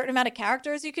like a certain amount of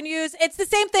characters you can use? It's the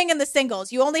same thing in the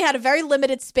singles. You only had a very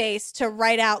limited space to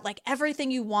write out like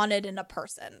everything you wanted in a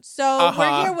person. So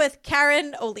we're here with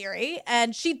Karen O'Leary,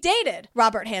 and she dated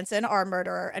Robert Hansen, our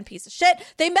murderer and piece of shit.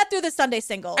 They met through the Sunday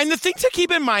Singles. And the thing to keep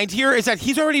in mind here is that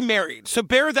he's already married, so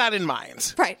bear that in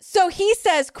mind. Right. So he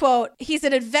says, quote, he's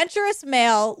an adventurous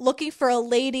male looking for a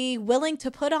lady willing to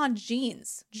put on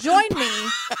jeans. Join me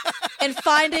in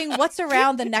finding what's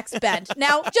around the next bend.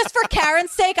 Now, just for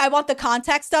Karen's sake, I want the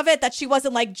context of it, that she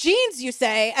wasn't like, jeans, you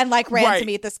say, and like ran to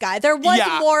meet this guy. There was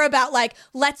more about like,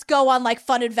 let's go on like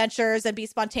fun adventures and be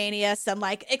spontaneous and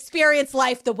like experience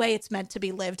life the way it's meant to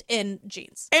be lived in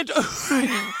jeans.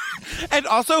 And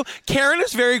also, Karen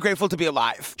is very grateful to be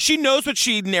alive. She knows what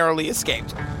she narrowly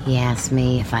escaped. He asked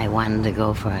me if I wanted to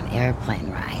go for an airplane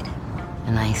ride.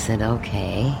 And I said,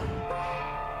 okay.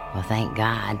 Well, thank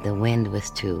God the wind was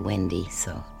too windy,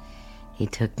 so he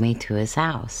took me to his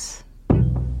house.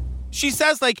 She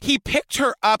says, like, he picked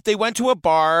her up. They went to a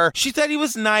bar. She said he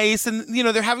was nice and, you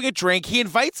know, they're having a drink. He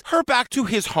invites her back to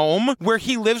his home where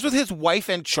he lives with his wife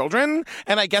and children.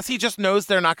 And I guess he just knows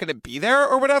they're not going to be there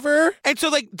or whatever. And so,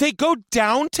 like, they go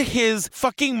down to his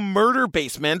fucking murder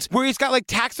basement where he's got, like,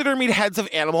 taxidermied heads of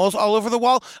animals all over the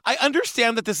wall. I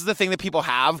understand that this is the thing that people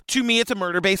have. To me, it's a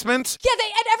murder basement. Yeah,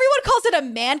 and everyone calls it a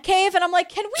man cave. And I'm like,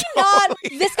 can we not?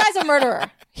 This guy's a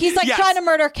murderer. He's like trying to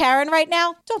murder Karen right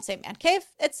now. Don't say man cave.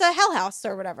 It's a hell house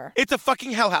or whatever. It's a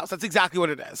fucking hell house. That's exactly what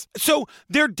it is. So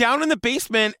they're down in the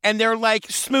basement and they're like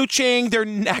smooching, they're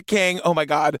necking. Oh my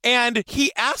God. And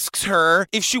he asks her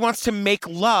if she wants to make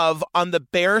love on the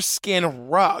bearskin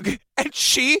rug. And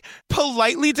she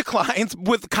politely declines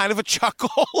with kind of a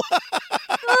chuckle.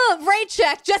 Rate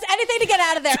check. Just anything to get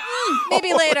out of there.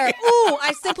 Maybe later. Ooh,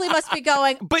 I simply must be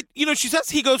going. But, you know, she says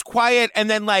he goes quiet and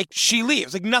then, like, she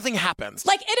leaves. Like, nothing happens.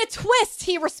 Like, in a twist,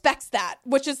 he respects that,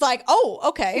 which is like, oh,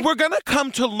 okay. We're going to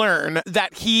come to learn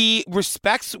that he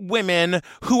respects women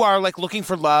who are, like, looking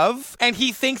for love. And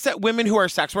he thinks that women who are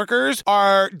sex workers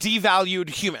are devalued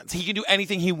humans. He can do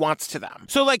anything he wants to them.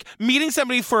 So, like, meeting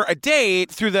somebody for a date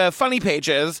through the funny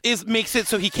pages makes it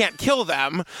so he can't kill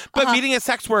them. But meeting a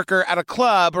sex worker at a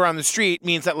club or on the street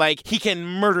means that, like, he can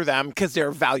murder them because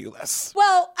they're valueless.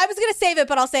 Well, I was going to save it,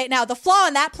 but I'll say it now. The flaw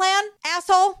in that plan,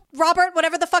 asshole, Robert,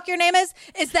 whatever the fuck your name is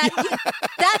that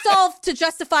that's all to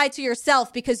justify to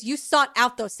yourself because you sought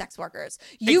out those sex workers.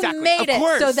 You made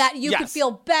it so that you could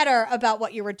feel better about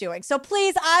what you were doing. So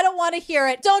please, I don't want to hear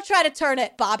it. Don't try to turn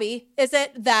it, Bobby. Is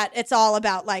it that it's all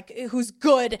about like who's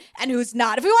good and who's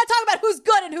not? If we want to talk about who's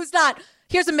good and who's not,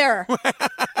 here's a mirror.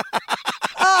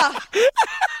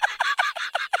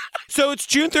 So it's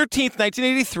June 13th,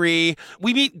 1983.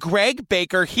 We meet Greg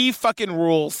Baker. He fucking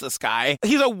rules, this guy.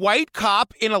 He's a white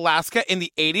cop in Alaska in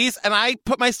the 80s, and I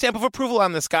put my stamp of approval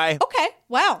on this guy. Okay.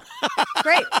 Wow.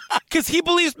 Great. Because he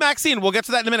believes Maxine. We'll get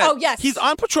to that in a minute. Oh, yes. He's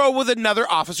on patrol with another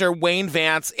officer, Wayne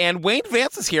Vance, and Wayne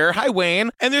Vance is here. Hi,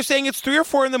 Wayne. And they're saying it's 3 or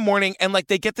 4 in the morning, and like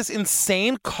they get this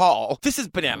insane call. This is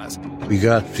bananas. We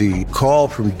got the call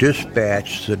from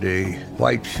dispatch that a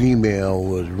white female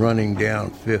was running down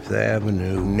Fifth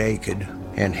Avenue naked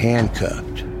and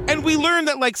handcuffed. And we learned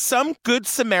that like some good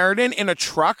Samaritan in a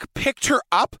truck picked her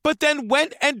up, but then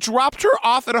went and dropped her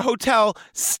off at a hotel,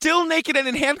 still naked and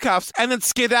in handcuffs, and then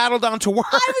skedaddled on to work.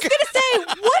 I was going to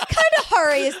say, what kind of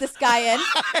hurry is this guy in?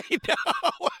 I know.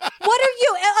 What are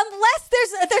you, unless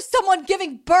there's someone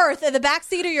giving birth in the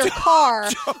backseat of your car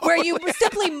where you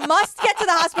simply must get to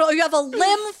the hospital, or you have a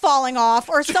limb falling off,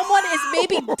 or someone is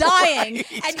maybe dying,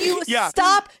 and you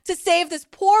stop to save this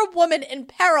poor woman in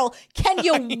peril. Can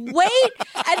you wait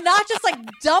and not just like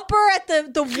dump her at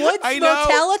the Woods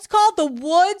Motel? It's called the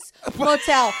Woods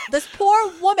Motel. This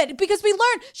poor woman, because we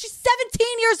learned she's 17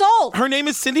 years old. Her name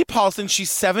is Cindy Paulson.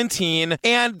 She's 17,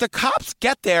 and the cops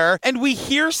get there, and we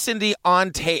hear Cindy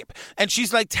on tape, and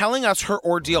she's like telling us her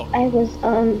ordeal. I was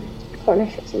on corner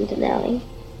streets in Denali,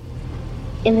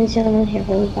 and a gentleman here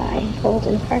rode by, pulled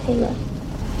in the parking lot,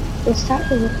 and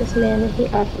stopped me with this man, and he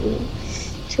offered me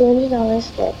 $200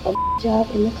 for a job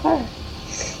in the car.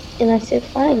 And I said,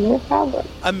 fine, no problem.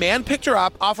 A man picked her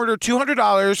up, offered her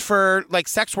 $200 for like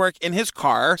sex work in his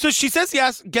car. So she says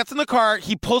yes, gets in the car.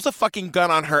 He pulls a fucking gun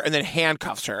on her and then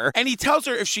handcuffs her. And he tells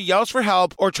her if she yells for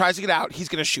help or tries to get out, he's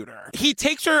going to shoot her. He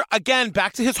takes her again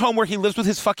back to his home where he lives with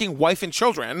his fucking wife and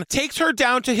children, takes her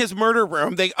down to his murder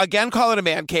room. They again call it a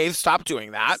man cave. Stop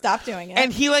doing that. Stop doing it.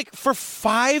 And he like for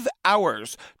 5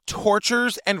 hours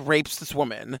tortures and rapes this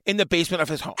woman in the basement of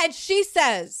his home. And she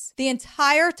says the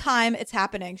entire time it's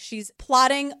happening, she's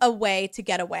plotting a way to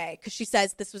get away, because she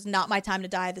says, this was not my time to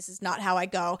die. This is not how I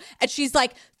go. And she's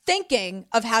like thinking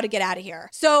of how to get out of here.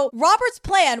 So Robert's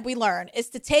plan, we learn, is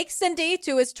to take Cindy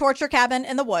to his torture cabin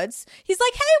in the woods. He's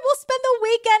like, hey, we'll spend the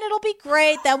weekend. It'll be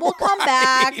great. Then we'll come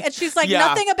back. And she's like,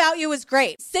 nothing about you is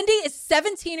great. Cindy is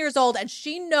 17 years old and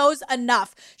she knows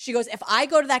enough. She goes, if I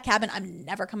go to that cabin, I'm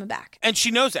never coming back. And she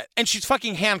knows it. And she's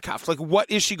fucking handcuffed. Like, what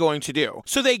is she going to do?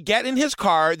 So they get in his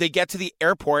car. They get to the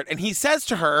airport. And he says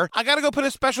to her, I got to go put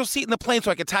a special seat in the plane so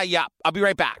I can tie you up. I'll be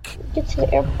right back. Get to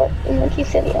the airport. And then he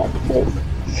said he had to put his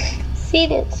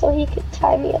seat in so he could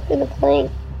tie me up in the plane.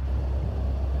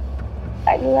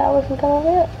 I knew I wasn't going to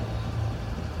live.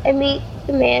 I mean,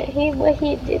 the man, what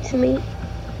he did to me,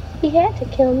 he had to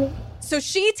kill me. So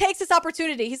she takes this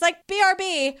opportunity. He's like,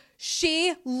 BRB.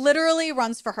 She literally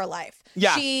runs for her life.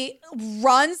 Yeah. She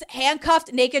runs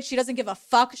handcuffed, naked. She doesn't give a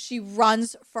fuck. She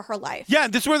runs for her life. Yeah,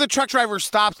 this is where the truck driver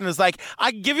stops and is like,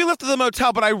 I can give you a lift to the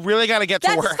motel, but I really got to get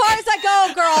to work. That's as far as I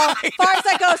go, girl. As far as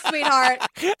I go,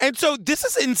 sweetheart. And so this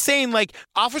is insane. Like,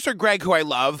 Officer Greg, who I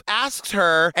love, asks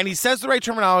her, and he says the right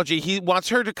terminology. He wants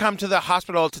her to come to the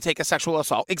hospital to take a sexual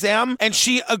assault exam, and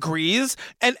she agrees.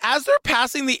 And as they're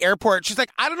passing the airport, she's like,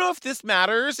 I don't know if this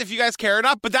matters, if you guys care or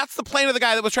not, but that's the plane of the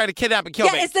guy that was trying to kidnap and kill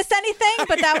me. Yeah, is this anything?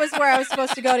 But that was where I was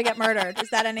supposed to go to get murdered. Is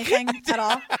that anything at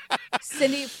all?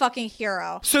 Cindy, fucking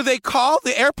hero. So they call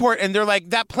the airport and they're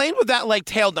like, that plane with that like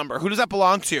tail number, who does that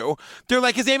belong to? They're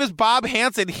like, his name is Bob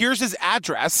Hansen. Here's his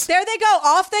address. There they go.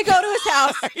 Off they go to his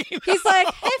house. He's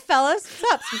like, hey, fellas,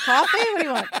 what's up? Some coffee? What do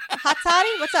you want? Hot toddy?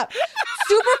 What's up?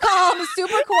 Super calm,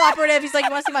 super cooperative. He's like,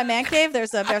 you want to see my man cave?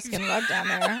 There's a bearskin rug down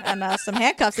there and some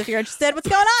handcuffs if you're interested. What's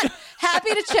going on? Happy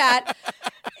to chat.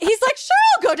 He's like, sure,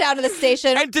 I'll go down to the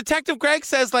station. And Detective Greg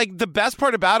says, like, the best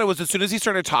part about it was as soon as he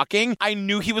started talking, I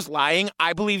knew he was lying.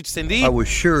 I believed Cindy. I was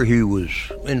sure he was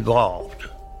involved.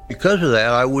 Because of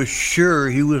that, I was sure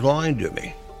he was lying to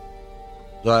me.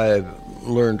 I've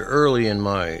learned early in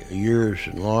my years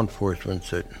in law enforcement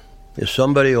that if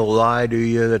somebody will lie to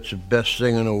you, that's the best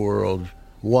thing in the world.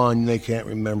 One, they can't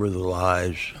remember the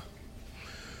lies.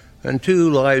 And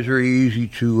two, lies are easy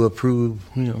to prove,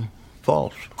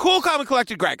 false. Cool, calm, and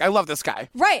collected Greg. I love this guy.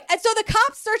 Right. And so the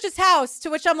cops search his house,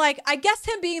 to which I'm like, I guess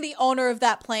him being the owner of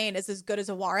that plane is as good as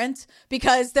a warrant,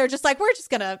 because they're just like,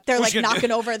 they're like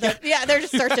knocking over the, they're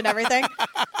just searching everything.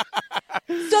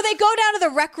 So they go down to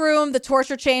the rec room, the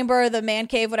torture chamber, the man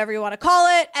cave, whatever you want to call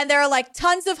it. And there are like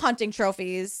tons of hunting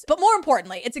trophies. But more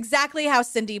importantly, it's exactly how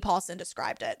Cindy Paulson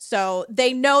described it. So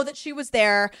they know that she was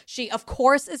there. She, of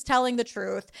course, is telling the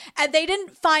truth. And they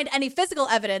didn't find any physical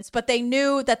evidence, but they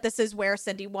knew that this is where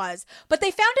Cindy was. But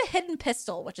they found a hidden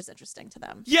pistol, which is interesting to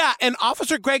them. Yeah, and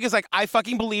Officer Greg is like, I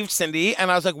fucking believed Cindy.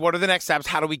 And I was like, what are the next steps?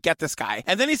 How do we get this guy?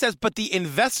 And then he says, but the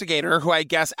investigator, who I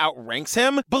guess outranks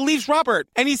him, believes Robert.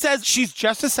 And he says she's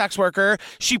just a sex worker.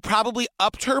 She probably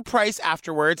upped her price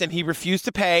afterwards and he refused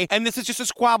to pay. And this is just a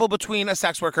squabble between a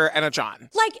sex worker and a John.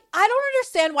 Like, I don't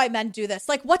understand why men do this.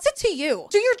 Like, what's it to you?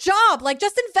 Do your job. Like,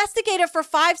 just investigate it for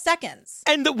 5 seconds.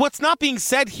 And what's not being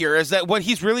said here is that what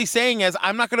he's really saying is,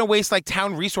 I'm not going to waste like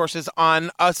town resources on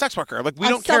a sex worker. Like, we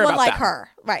don't care about someone like that. her.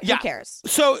 Right. Yeah. Who cares?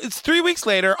 So it's 3 weeks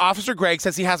later. Officer Greg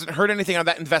says he hasn't heard anything on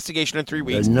that investigation in 3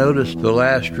 weeks. I noticed the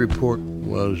last report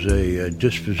was a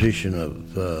disposition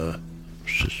of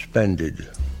suspended.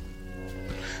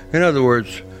 In other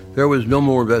words, there was no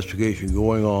more investigation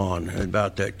going on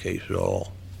about that case at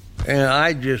all.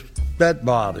 And that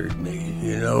bothered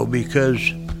me,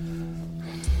 because,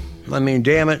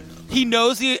 damn it. He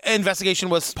knows the investigation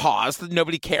was paused, that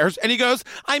nobody cares, and he goes,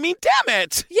 damn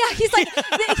it. Yeah, he's like,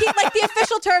 the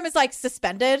official term is like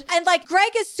suspended. And like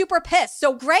Greg is super pissed.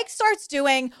 So Greg starts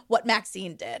doing what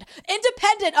Maxine did,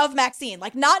 independent of Maxine,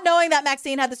 like not knowing that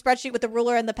Maxine had the spreadsheet with the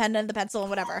ruler and the pen and the pencil and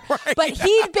whatever. Right. But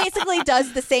he basically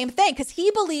does the same thing because he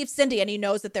believes Cindy and he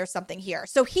knows that there's something here.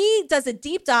 So he does a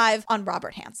deep dive on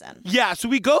Robert Hansen. Yeah, so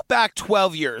we go back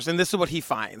 12 years and this is what he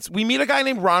finds. We meet a guy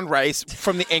named Ron Rice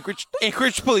from the Anchorage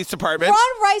Police Department.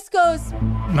 Ron Rice goes,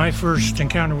 my first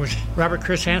encounter with Robert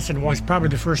Chris Hansen was probably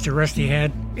the first arrest he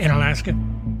had in Alaska.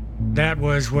 That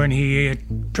was when he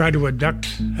tried to abduct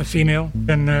a female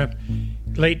in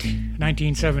late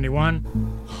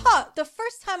 1971. The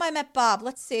first time I met Bob,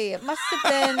 let's see, it must have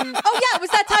been, it was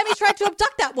that time he tried to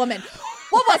abduct that woman.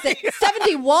 What was it,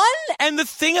 71? And the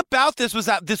thing about this was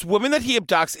that this woman that he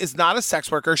abducts is not a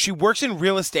sex worker. She works in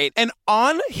real estate. And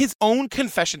on his own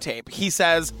confession tape, he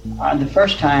says, the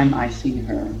first time I seen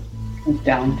her was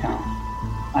downtown.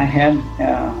 I had,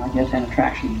 an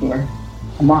attraction to her.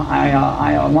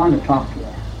 I wanted to talk to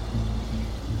her.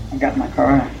 I got in my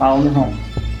car and I followed her home.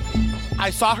 I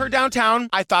saw her downtown.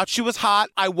 I thought she was hot.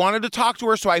 I wanted to talk to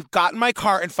her, so I got in my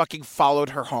car and fucking followed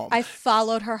her home. I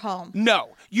followed her home. No,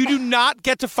 you do not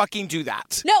get to fucking do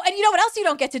that. No, and you know what else you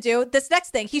don't get to do? This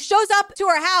next thing. He shows up to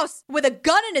her house with a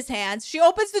gun in his hands. She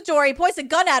opens the door. He points a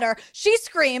gun at her. She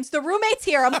screams. The roommates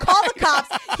hear him. Call the cops.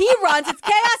 He runs. It's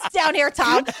chaos down here,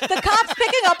 Tom. The cops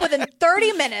picking up within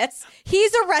 30 minutes.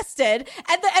 He's arrested.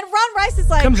 And Ron Rice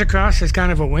is like... Comes across as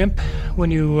kind of a wimp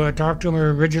when you talk to him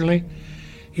originally.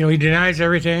 He denies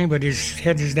everything, but his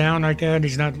head is down like that.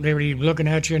 He's not really looking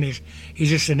at you, and he's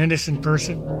just an innocent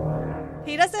person.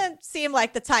 He doesn't seem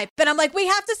like the type. And I'm like, we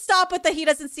have to stop with the he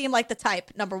doesn't seem like the type,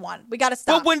 number one. We got to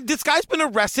stop. But when this guy's been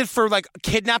arrested for,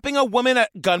 kidnapping a woman at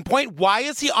gunpoint, why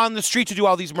is he on the street to do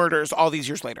all these murders all these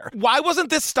years later? Why wasn't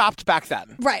this stopped back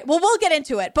then? Right. Well, we'll get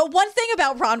into it. But one thing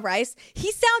about Ron Rice,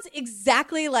 he sounds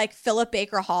exactly like Philip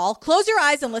Baker Hall. Close your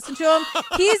eyes and listen to him.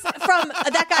 He's from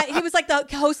that guy. He was like the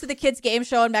host of the kids' game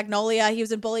show in Magnolia. He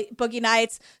was in Boogie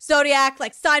Nights, Zodiac,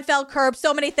 like Seinfeld, Curb,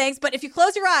 so many things. But if you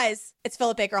close your eyes, it's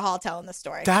Philip Baker Hall telling the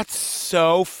story. That's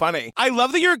so funny. I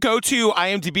love that your go-to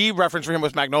IMDb reference for him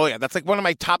was Magnolia. That's like one of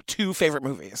my top 2 favorite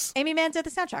movies. Amy Mann did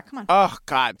the soundtrack. Come on. Oh,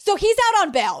 God. So he's out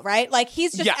on bail, right? Like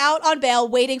he's just out on bail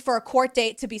waiting for a court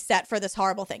date to be set for this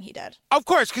horrible thing he did. Of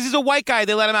course, because he's a white guy.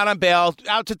 They let him out on bail,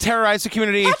 out to terrorize the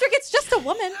community. Patrick, it's just a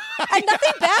woman. And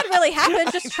nothing bad really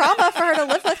happened. Just trauma for her to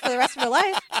live with for the rest of her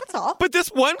life. That's all. But this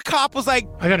one cop was like...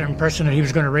 I got an impression that he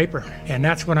was going to rape her. And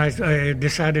that's when I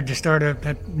decided to start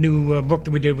that new book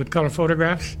that we did with color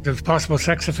photographs of possible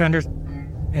sex offenders.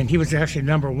 And he was actually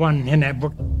number 1 in that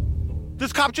book.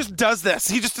 This cop just does this.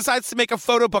 He just decides to make a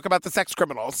photo book about the sex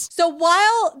criminals. So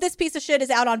while this piece of shit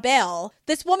is out on bail,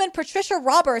 this woman, Patricia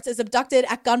Roberts, is abducted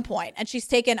at gunpoint, and she's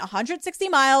taken 160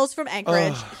 miles from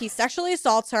Anchorage. Ugh. He sexually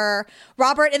assaults her.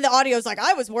 Robert in the audio is like,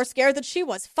 I was more scared than she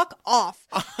was. Fuck off.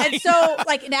 And so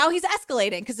now he's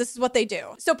escalating because this is what they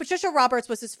do. So Patricia Roberts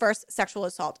was his first sexual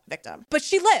assault victim, but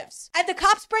she lives. And the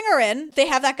cops bring her in. They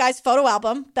have that guy's photo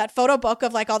album, that photo book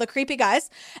of all the creepy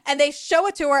guys, and they show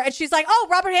it to her, and she's like, oh,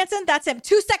 Robert Hansen, that's him.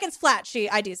 2 seconds flat, she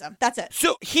IDs him. That's it.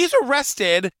 So he's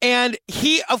arrested, and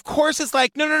he, of course, is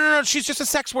like, no, she's just a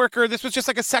sex worker. This was just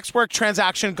like a sex work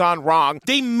transaction gone wrong.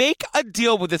 They make a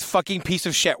deal with this fucking piece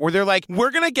of shit where they're like, we're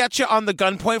going to get you on the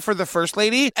gunpoint for the first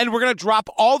lady, and we're going to drop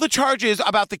all the charges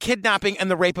about the kidnapping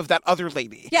and the rape of that other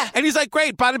lady. Yeah. And he's like,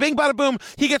 great, bada bing, bada boom.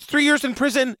 He gets 3 years in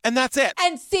prison, and that's it.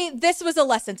 And see, this was a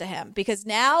lesson to him because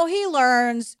now he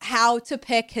learns how to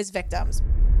pick his victims.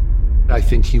 I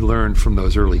think he learned from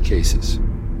those early cases.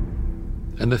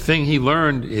 And the thing he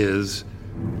learned is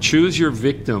choose your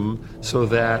victim so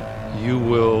that you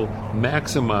will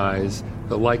maximize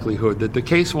the likelihood that the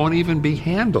case won't even be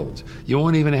handled. You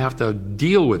won't even have to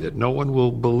deal with it. No one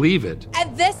will believe it.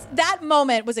 And that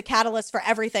moment was a catalyst for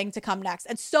everything to come next.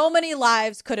 And so many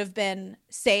lives could have been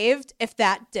saved if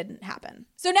that didn't happen.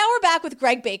 So now we're back with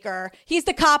Greg Baker. He's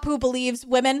the cop who believes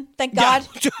women. Thank God.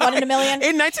 Yeah. 1 in a million.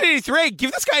 In 1983,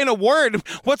 give this guy an award.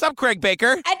 What's up, Greg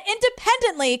Baker? And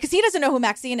independently, because he doesn't know who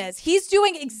Maxine is, he's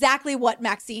doing exactly what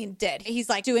Maxine did. He's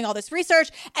doing all this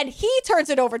research, and he turns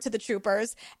it over to the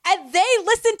troopers, and they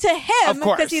listen to him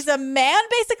because he's a man,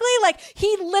 basically.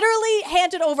 He literally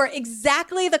handed over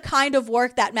exactly the kind of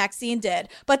work that Maxine did.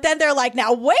 But then they're like,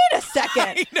 now, wait a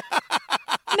second.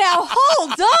 Now, Now,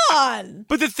 hold on.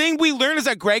 But the thing we learn is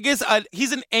that Greg is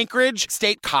he's an Anchorage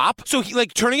state cop. So he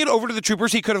like turning it over to the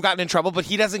troopers, he could have gotten in trouble, but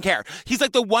he doesn't care. He's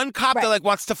like the one cop that like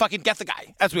wants to fucking get the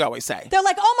guy, as we always say. They're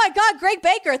like, oh my God, Greg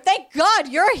Baker, thank God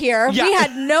you're here. Yeah. We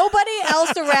had nobody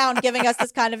else around giving us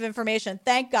this kind of information.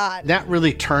 Thank God. That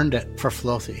really turned it for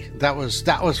Flothi. That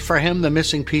was for him the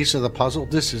missing piece of the puzzle.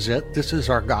 This is it. This is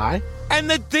our guy. And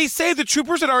they say the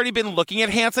troopers had already been looking at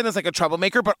Hansen as like a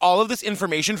troublemaker, but all of this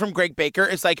information from Greg Baker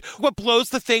is like what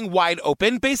blows the thing wide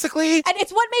open, basically. And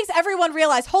it's what makes everyone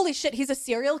realize, holy shit, he's a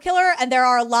serial killer, and there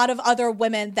are a lot of other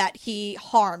women that he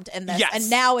harmed in this. Yes. And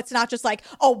now it's not just like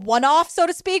a one-off, so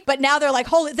to speak, but now they're like,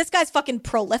 holy, this guy's fucking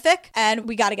prolific, and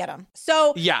we got to get him.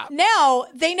 So now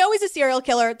they know he's a serial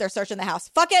killer. They're searching the house.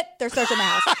 Fuck it. They're searching the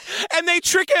house. And they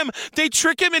trick him. They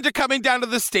trick him into coming down to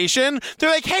the station. They're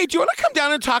like, hey, do you want to come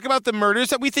down and talk about the murders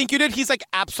that we think you did? He's like,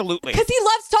 absolutely. Because he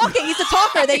loves talking. He's a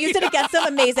talker. They used it against him.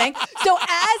 Amazing.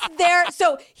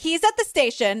 So he's at the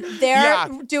station. They're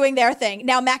doing their thing.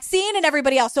 Now, Maxine and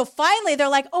everybody else. So finally, they're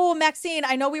like, oh, Maxine,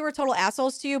 I know we were total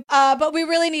assholes to you, but we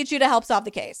really need you to help solve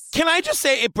the case. Can I just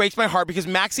say it breaks my heart because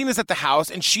Maxine is at the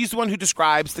house and she's the one who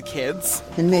describes the kids.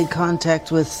 And made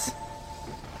contact with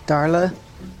Darla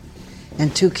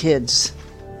and 2 kids.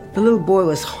 The little boy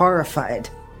was horrified.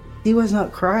 He was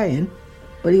not crying,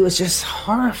 but he was just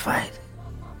horrified.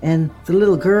 And the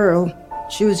little girl,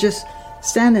 she was just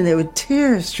standing there with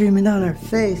tears streaming down her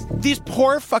face. These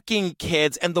poor fucking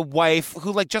kids and the wife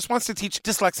who like just wants to teach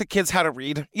dyslexic kids how to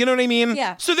read. You know what I mean?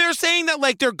 Yeah. So they're saying that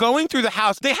like they're going through the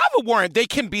house. They have a warrant. They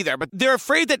can be there, but they're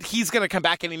afraid that he's going to come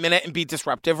back any minute and be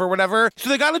disruptive or whatever. So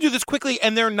they got to do this quickly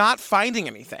and they're not finding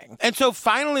anything. And so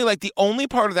finally, like the only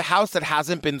part of the house that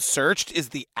hasn't been searched is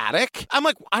the attic. I'm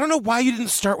like, I don't know why you didn't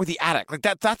start with the attic. Like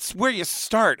that's where you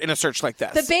start in a search like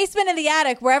this. The basement and the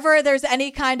attic, wherever there's any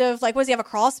kind of like, what does he have, a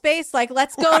crawl space? Like,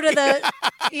 let's go to the,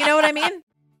 you know what I mean?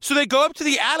 So they go up to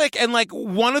the attic and like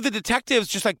one of the detectives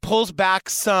just like pulls back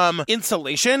some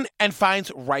insulation and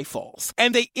finds rifles.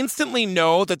 And they instantly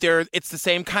know that it's the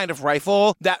same kind of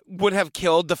rifle that would have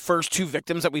killed the first 2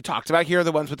 victims that we talked about here,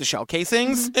 the ones with the shell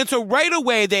casings. Mm-hmm. And so right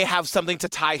away they have something to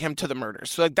tie him to the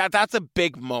murders. So like that's a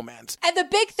big moment. And the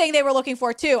big thing they were looking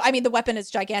for too, I mean, the weapon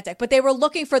is gigantic, but they were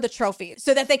looking for the trophy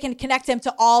so that they can connect him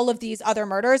to all of these other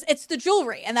murders. It's the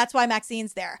jewelry. And that's why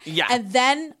Maxine's there. Yeah. And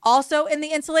then also in the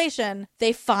insulation,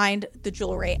 they find the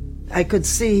jewelry. I could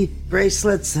see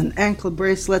bracelets and ankle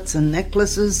bracelets and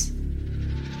necklaces.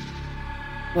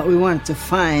 What we wanted to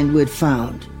find, we'd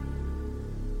found.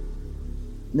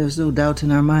 There was no doubt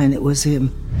in our mind it was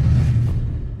him.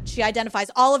 She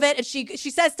identifies all of it, and she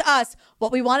says to us,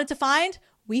 what we wanted to find,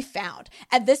 we found.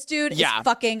 And this dude is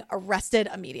fucking arrested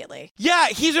immediately. Yeah,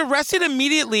 he's arrested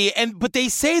immediately. But they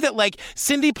say that like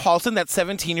Cindy Paulson, that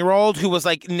 17-year-old who was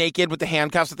like naked with the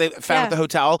handcuffs that they found at the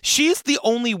hotel, she's the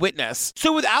only witness.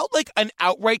 So without like an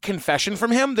outright confession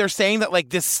from him, they're saying that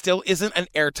like this still isn't an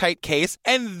airtight case.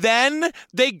 And then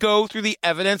they go through the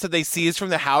evidence that they seized from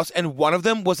the house, and one of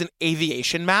them was an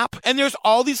aviation map. And there's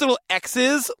all these little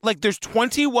X's, like there's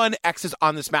 21 X's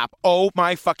on this map. Oh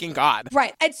my fucking God.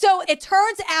 Right. And so it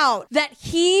turns out that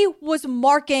he was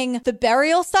marking the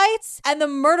burial sites and the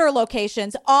murder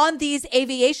locations on these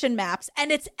aviation maps,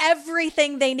 and it's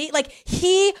everything they need. Like,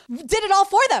 he did it all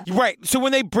for them. Right. So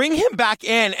when they bring him back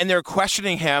in and they're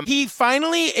questioning him, he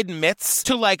finally admits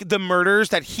to like the murders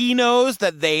that he knows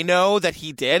that they know that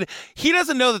he did. He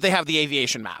doesn't know that they have the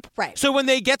aviation map. Right. So when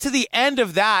they get to the end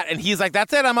of that and he's like,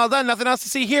 that's it, I'm all done, nothing else to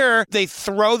see here, they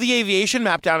throw the aviation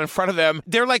map down in front of him.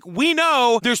 They're like, we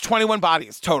know there's 21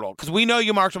 bodies total because we know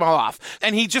you marked them all off.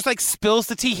 And he just like spills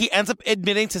the tea. He ends up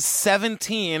admitting to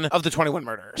 17 of the 21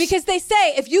 murders. Because they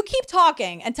say, if you keep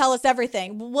talking and tell us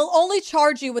everything, we'll only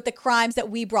charge you with the crimes that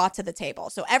we brought to the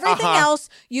table. So everything else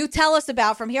you tell us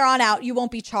about from here on out, you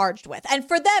won't be charged with. And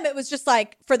for them, it was just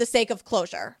like for the sake of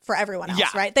closure for everyone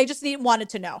else, right? They just wanted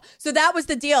to know. So that was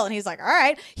the deal. And he's like, all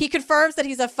right. He confirms that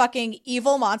he's a fucking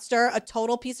evil monster, a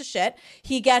total piece of shit.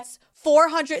 He gets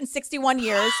 461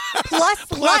 years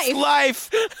plus life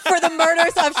for the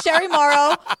murders of Sherry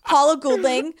Morrow, Paula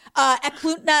Goulding,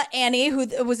 Eklutna Annie, who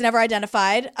was never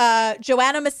identified,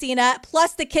 Joanna Messina,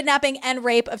 plus the kidnapping and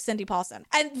rape of Cindy Paulson.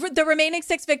 And the remaining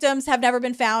 6 victims have never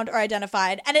been found or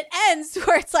identified. And it ends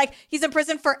where it's like he's in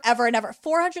prison forever and ever.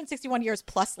 461 years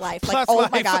plus life. Like, oh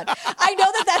my God. I know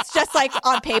that that's just like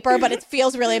on paper, but it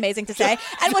feels really amazing to say.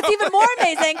 And what's even more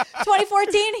amazing,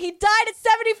 2014, he died at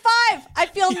 75. I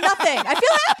feel nothing. I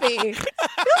feel happy.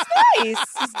 Feels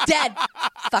nice. He's dead.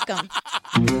 Fuck him.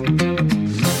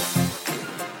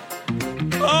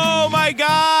 Oh my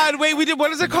God. Wait,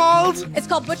 what is it called? It's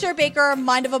called Butcher Baker,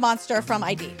 Mind of a Monster from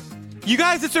ID. You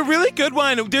guys, it's a really good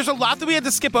one. There's a lot that we had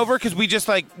to skip over because we just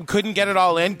couldn't get it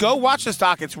all in. Go watch this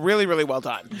doc. It's really, really well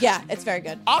done. Yeah, it's very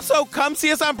good. Also, come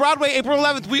see us on Broadway April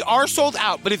 11th. We are sold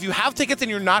out, but if you have tickets and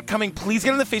you're not coming, please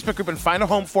get in the Facebook group and find a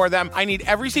home for them. I need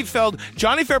every seat filled.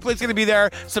 Johnny Fairplate's going to be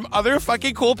there. Some other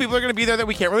fucking cool people are going to be there that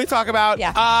we can't really talk about.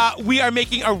 Yeah. We are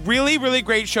making a really, really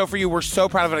great show for you. We're so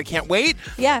proud of it. I can't wait.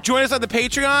 Yeah. Join us on the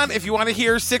Patreon if you want to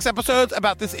hear 6 episodes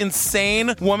about this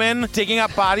insane woman digging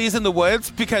up bodies in the woods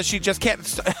because she just can't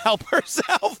help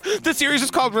herself. The series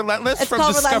is called Relentless from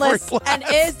Discovery Plus. And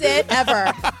is it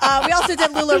ever? We also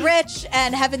did Lula Rich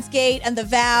and Heaven's Gate and The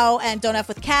Vow and Don't F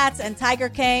with Cats and Tiger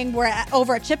King. We're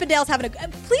over at Chippendales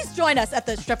please join us at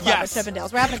the strip club at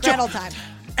Chippendales. We're having a grand old time.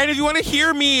 And if you want to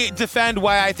hear me defend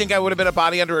why I think I would have been a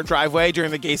body under a driveway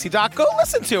during the Gacy doc, go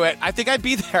listen to it. I think I'd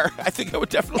be there. I think I would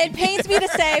definitely It pains me to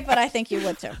say, but I think you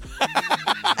would too.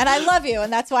 And I love you,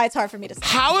 and that's why it's hard for me to say.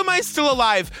 How am I still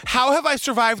alive? How have I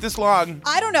survived this long?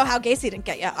 I don't know how Gacy didn't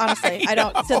get you, honestly. I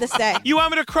don't, to this day. You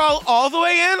want me to crawl all the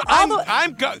way in? I'm going,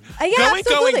 gone,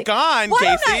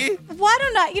 Gacy. Why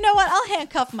don't I? You know what? I'll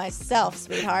handcuff myself,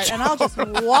 sweetheart, and I'll just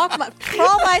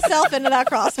crawl myself into that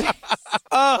crawl space.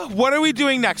 What are we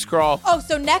doing next, girl?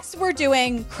 So next we're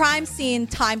doing Crime Scene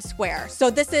Times Square.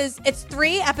 So it's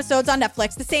 3 episodes on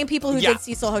Netflix, the same people who did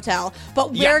Cecil Hotel,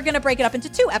 but we're going to break it up into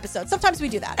 2 episodes. Sometimes we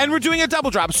do that. And we're doing a double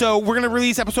drop. So we're going to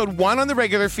release episode 1 on the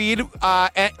regular feed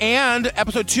and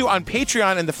episode 2 on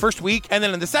Patreon in the first week. And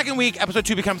then in the second week, episode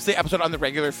 2 becomes the episode on the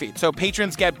regular feed. So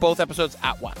patrons get both episodes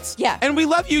at once. Yeah. And we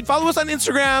love you. Follow us on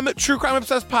Instagram, True Crime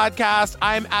Obsessed Podcast.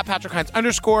 I'm at Patrick Hines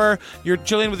 _ You're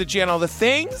Jillian with a G on all the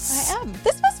things. I am.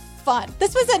 This was fun.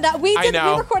 This was we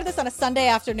recorded this on a Sunday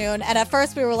afternoon, and at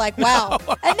first we were like, wow.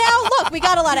 And now look, we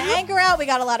got a lot of anger out, we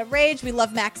got a lot of rage. We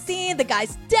love Maxine. The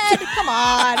guy's dead. Come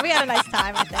on. We had a nice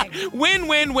time, I think. Win,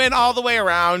 win, win all the way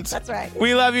around. That's right.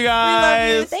 We love you guys.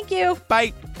 We love you. Thank you.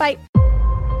 Bye. Bye.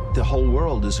 The whole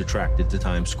world is attracted to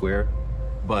Times Square,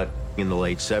 but in the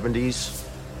late 70s,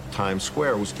 Times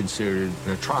Square was considered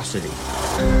an atrocity.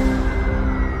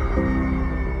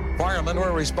 Firemen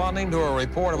were responding to a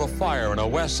report of a fire in a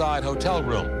West Side hotel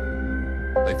room.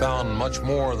 They found much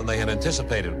more than they had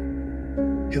anticipated.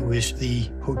 It was the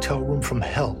hotel room from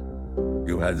hell.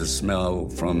 You had the smell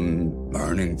from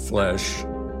burning flesh.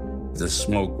 The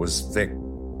smoke was thick.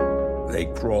 They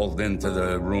crawled into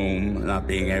the room, not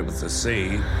being able to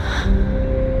see.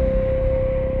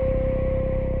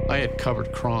 I had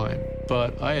covered crime,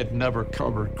 but I had never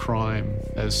covered crime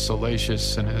as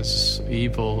salacious and as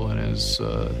evil and as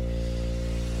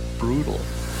brutal.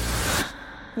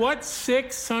 What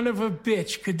sick son of a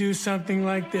bitch could do something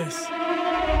like this?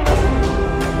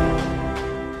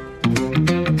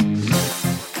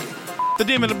 The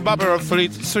demon bubber of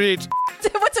Fleet Street.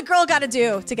 What's a girl got to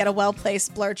do to get a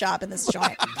well-placed blur job in this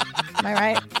joint? Am I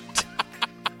right?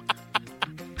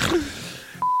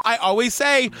 I always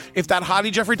say, if that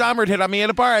hottie Jeffrey Dahmer had hit on me at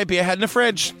a bar, I'd be a head in a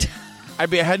fridge. I'd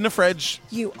be a head in a fridge.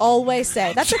 You always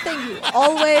say. That's the thing you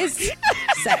always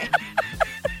say.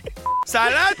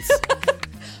 Silence.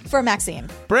 For Maxine.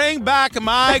 Bring back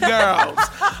my girls.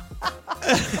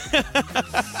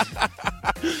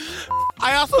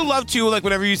 I also love, too,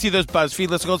 whenever you see those BuzzFeed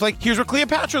lists, it goes here's what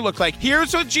Cleopatra looked like.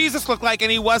 Here's what Jesus looked like,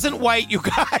 and he wasn't white, you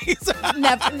guys.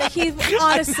 Never.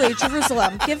 Honestly,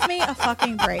 Jerusalem, give me a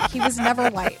fucking break. He was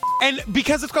never white. And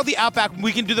because it's called the Outback,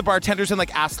 we can do the bartenders in,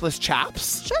 assless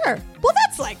chaps. Sure. Well,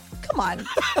 that's come on.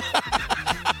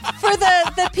 For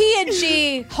the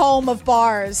P&G home of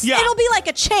bars, it'll be like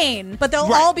a chain, but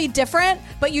they'll all be different,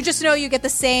 but you just know you get the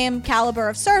same caliber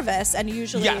of service, and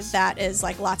usually that is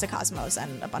lots of Cosmos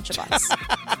and a bunch of butts.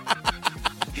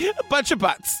 A bunch of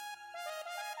butts.